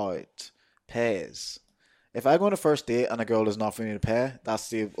 asks you out, pays. If I go on a first date and a girl doesn't offer me to pay, that's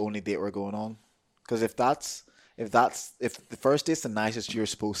the only date we're going on. Because if the first date's the nicest you're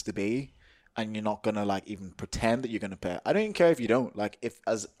supposed to be, and you're not gonna like even pretend that you're gonna pay, I don't even care if you don't. Like if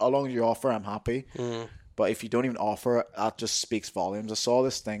as long as you offer, I'm happy. But if you don't even offer, that just speaks volumes. I saw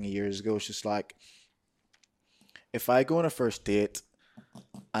this thing years ago. It's just like, if I go on a first date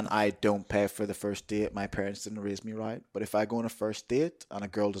and I don't pay for the first date, my parents didn't raise me right. But if I go on a first date and a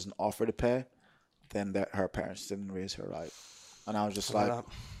girl doesn't offer to pay, then her parents didn't raise her right. And I was just like,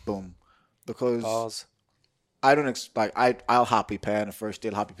 boom. Because I don't expect, I'll happily pay on a first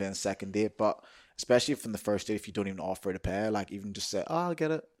date, happy pay on a second date. But especially from the first date, if you don't even offer to pay, like even just say, oh, I'll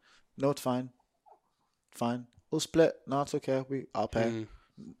get it. No, it's fine. Fine. We'll split. No, it's okay. I'll pay.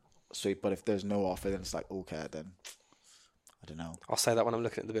 Sweet. But if there's no offer, then it's like, okay, then I don't know. I'll say that when I'm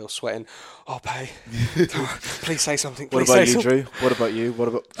looking at the bill, sweating. I'll pay. Please say something. What about you, Drew? What about you?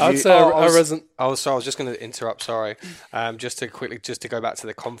 I'd say I wasn't. I was just going to interrupt. Sorry. Just to go back to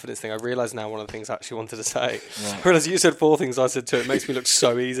the confidence thing. I realise now one of the things I actually wanted to say. Yeah. I realised you said 4 things. I said 2. It makes me look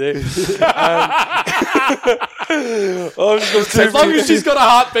so easy. As long as she's got a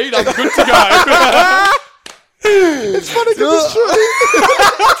heartbeat, I'm good to go. It's funny because it's true.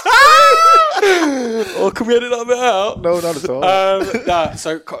 Or can we edit that bit out? No, not at all.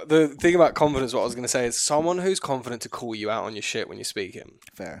 So the thing about confidence, what I was going to say is someone who's confident to call you out on your shit when you're speaking.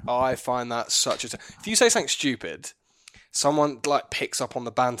 Fair. I find that such a... If you say something stupid, someone like picks up on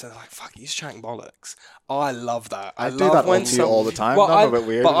the banter, they're like, fuck, he's chatting bollocks. I love that. I do that when to you all the time. I'm a bit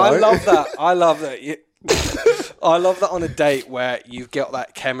weird. But I love that. I love that. I love that on a date where you've got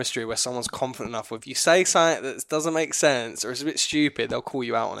that chemistry where someone's confident enough. If you say something that doesn't make sense or is a bit stupid, they'll call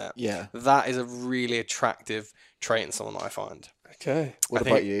you out on it. Yeah. That is a really attractive trait in someone that I find. Okay. What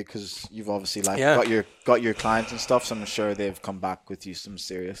about you? Because you've obviously got your clients and stuff, so I'm sure they've come back with you some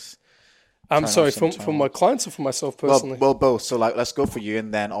serious... I'm sorry, for my clients or for myself personally? Well, both. So let's go for you,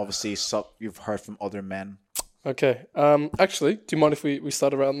 and then obviously you've heard from other men. Okay. Actually, do you mind if we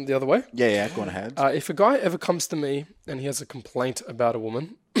start around the other way? Yeah, go on ahead. If a guy ever comes to me and he has a complaint about a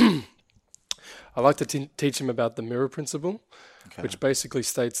woman, I like to teach him about the mirror principle, which basically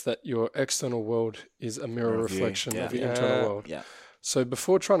states that your external world is a mirror reflection of your internal world. Yeah. So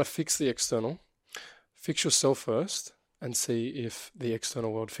before trying to fix the external, fix yourself first and see if the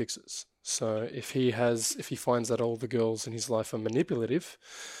external world fixes. So if he finds that all the girls in his life are manipulative,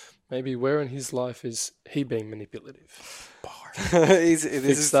 maybe where in his life is he being manipulative? I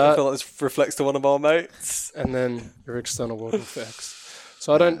feel like this reflects to one of our mates. And then your external world effects.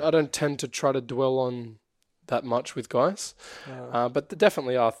 So I don't tend to try to dwell on that much with guys. But there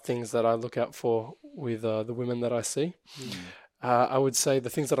definitely are things that I look out for with the women that I see. I would say the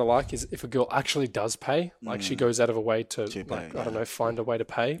things that I like is if a girl actually does pay, like she goes out of her way to, like, I don't know, find a way to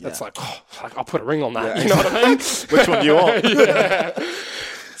pay. That's like, I'll put a ring on that. You know what I mean? Which one do you want?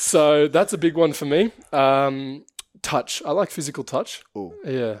 So that's a big one for me. Touch. I like physical touch. Ooh.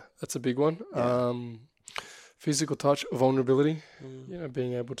 Yeah, that's a big one. Yeah. Physical touch, vulnerability, you know,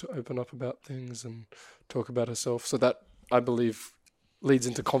 being able to open up about things and talk about herself. So that, I believe, leads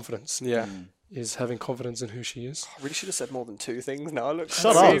into confidence. Yeah. Is having confidence in who she is. I really should have said more than 2 things now. Look,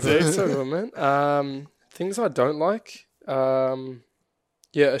 Shut up. Sorry, man. Things I don't like. I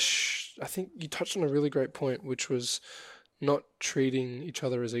think you touched on a really great point, which was not treating each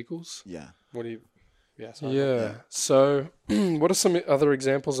other as equals. Yeah. What do you... Yeah. Sorry. Yeah. So what are some other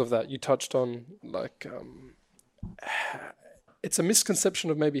examples of that? You touched on, like, it's a misconception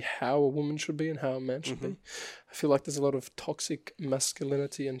of maybe how a woman should be and how a man should be. I feel like there's a lot of toxic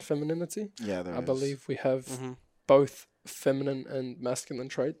masculinity and femininity. Yeah, there is. I believe we have both feminine and masculine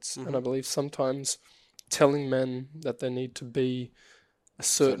traits. And I believe sometimes telling men that they need to be a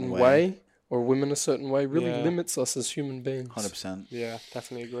certain way or women a certain way really limits us as human beings. 100%. Yeah,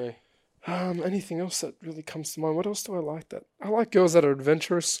 definitely agree. Anything else that really comes to mind? What else do I like? That I like girls that are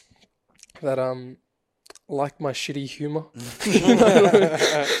adventurous, that like my shitty humor.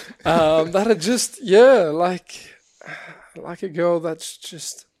 That are just like a girl that's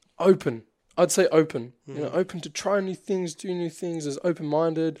just open. I'd say open. You know, open to try new things, do new things, is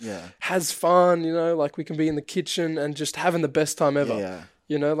open-minded, has fun, you know, like we can be in the kitchen and just having the best time ever. Yeah.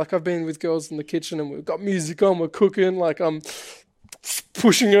 You know, like I've been with girls in the kitchen and we've got music on, we're cooking, like I'm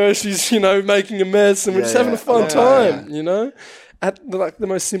pushing her, she's, you know, making a mess and we're just having a fun time, you know, at the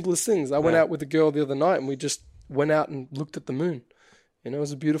most simplest things. I went out with a girl the other night and we just went out and looked at the moon. You know, it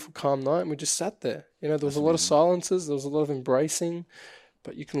was a beautiful, calm night and we just sat there. You know, there was a lot of silences, there was a lot of embracing,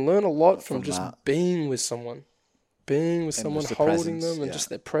 but you can learn a lot from just being with someone, holding presence, them and just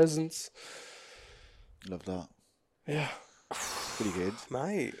their presence. Love that. Yeah. Pretty good.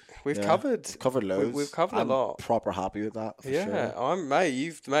 Mate, we've covered loads. We've covered I'm a lot. proper happy with that. For sure.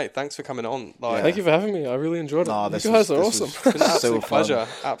 Mate, thanks for coming on. Like, Thank you for having me. I really enjoyed it. You guys are awesome. It's been an absolute pleasure.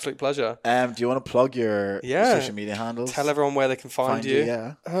 Absolute pleasure. Do you want to plug your social media handles? Tell everyone where they can find you.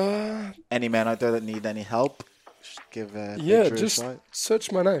 Yeah. Any men out there that need any help, just give Drew a shout.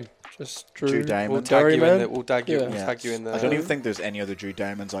 Search my name. Just Drew Derriman. We'll tag you in the... I don't even think there's any other Drew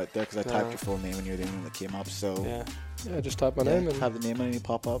Derrimans out there because I typed your full name and you're the only one that came up. So just type my name and have the name and you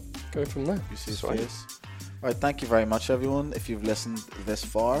pop up. Go from there. You see his face. All right, thank you very much, everyone. If you've listened this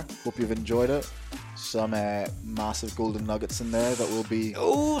far, hope you've enjoyed it. Some massive golden nuggets in there that will be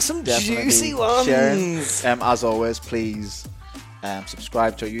some juicy ones. Sharing. As always, please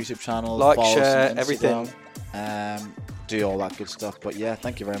subscribe to our YouTube channel, like, follow share, us on everything. Do all that good stuff. But yeah,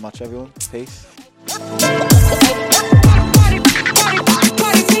 thank you very much, everyone. Peace.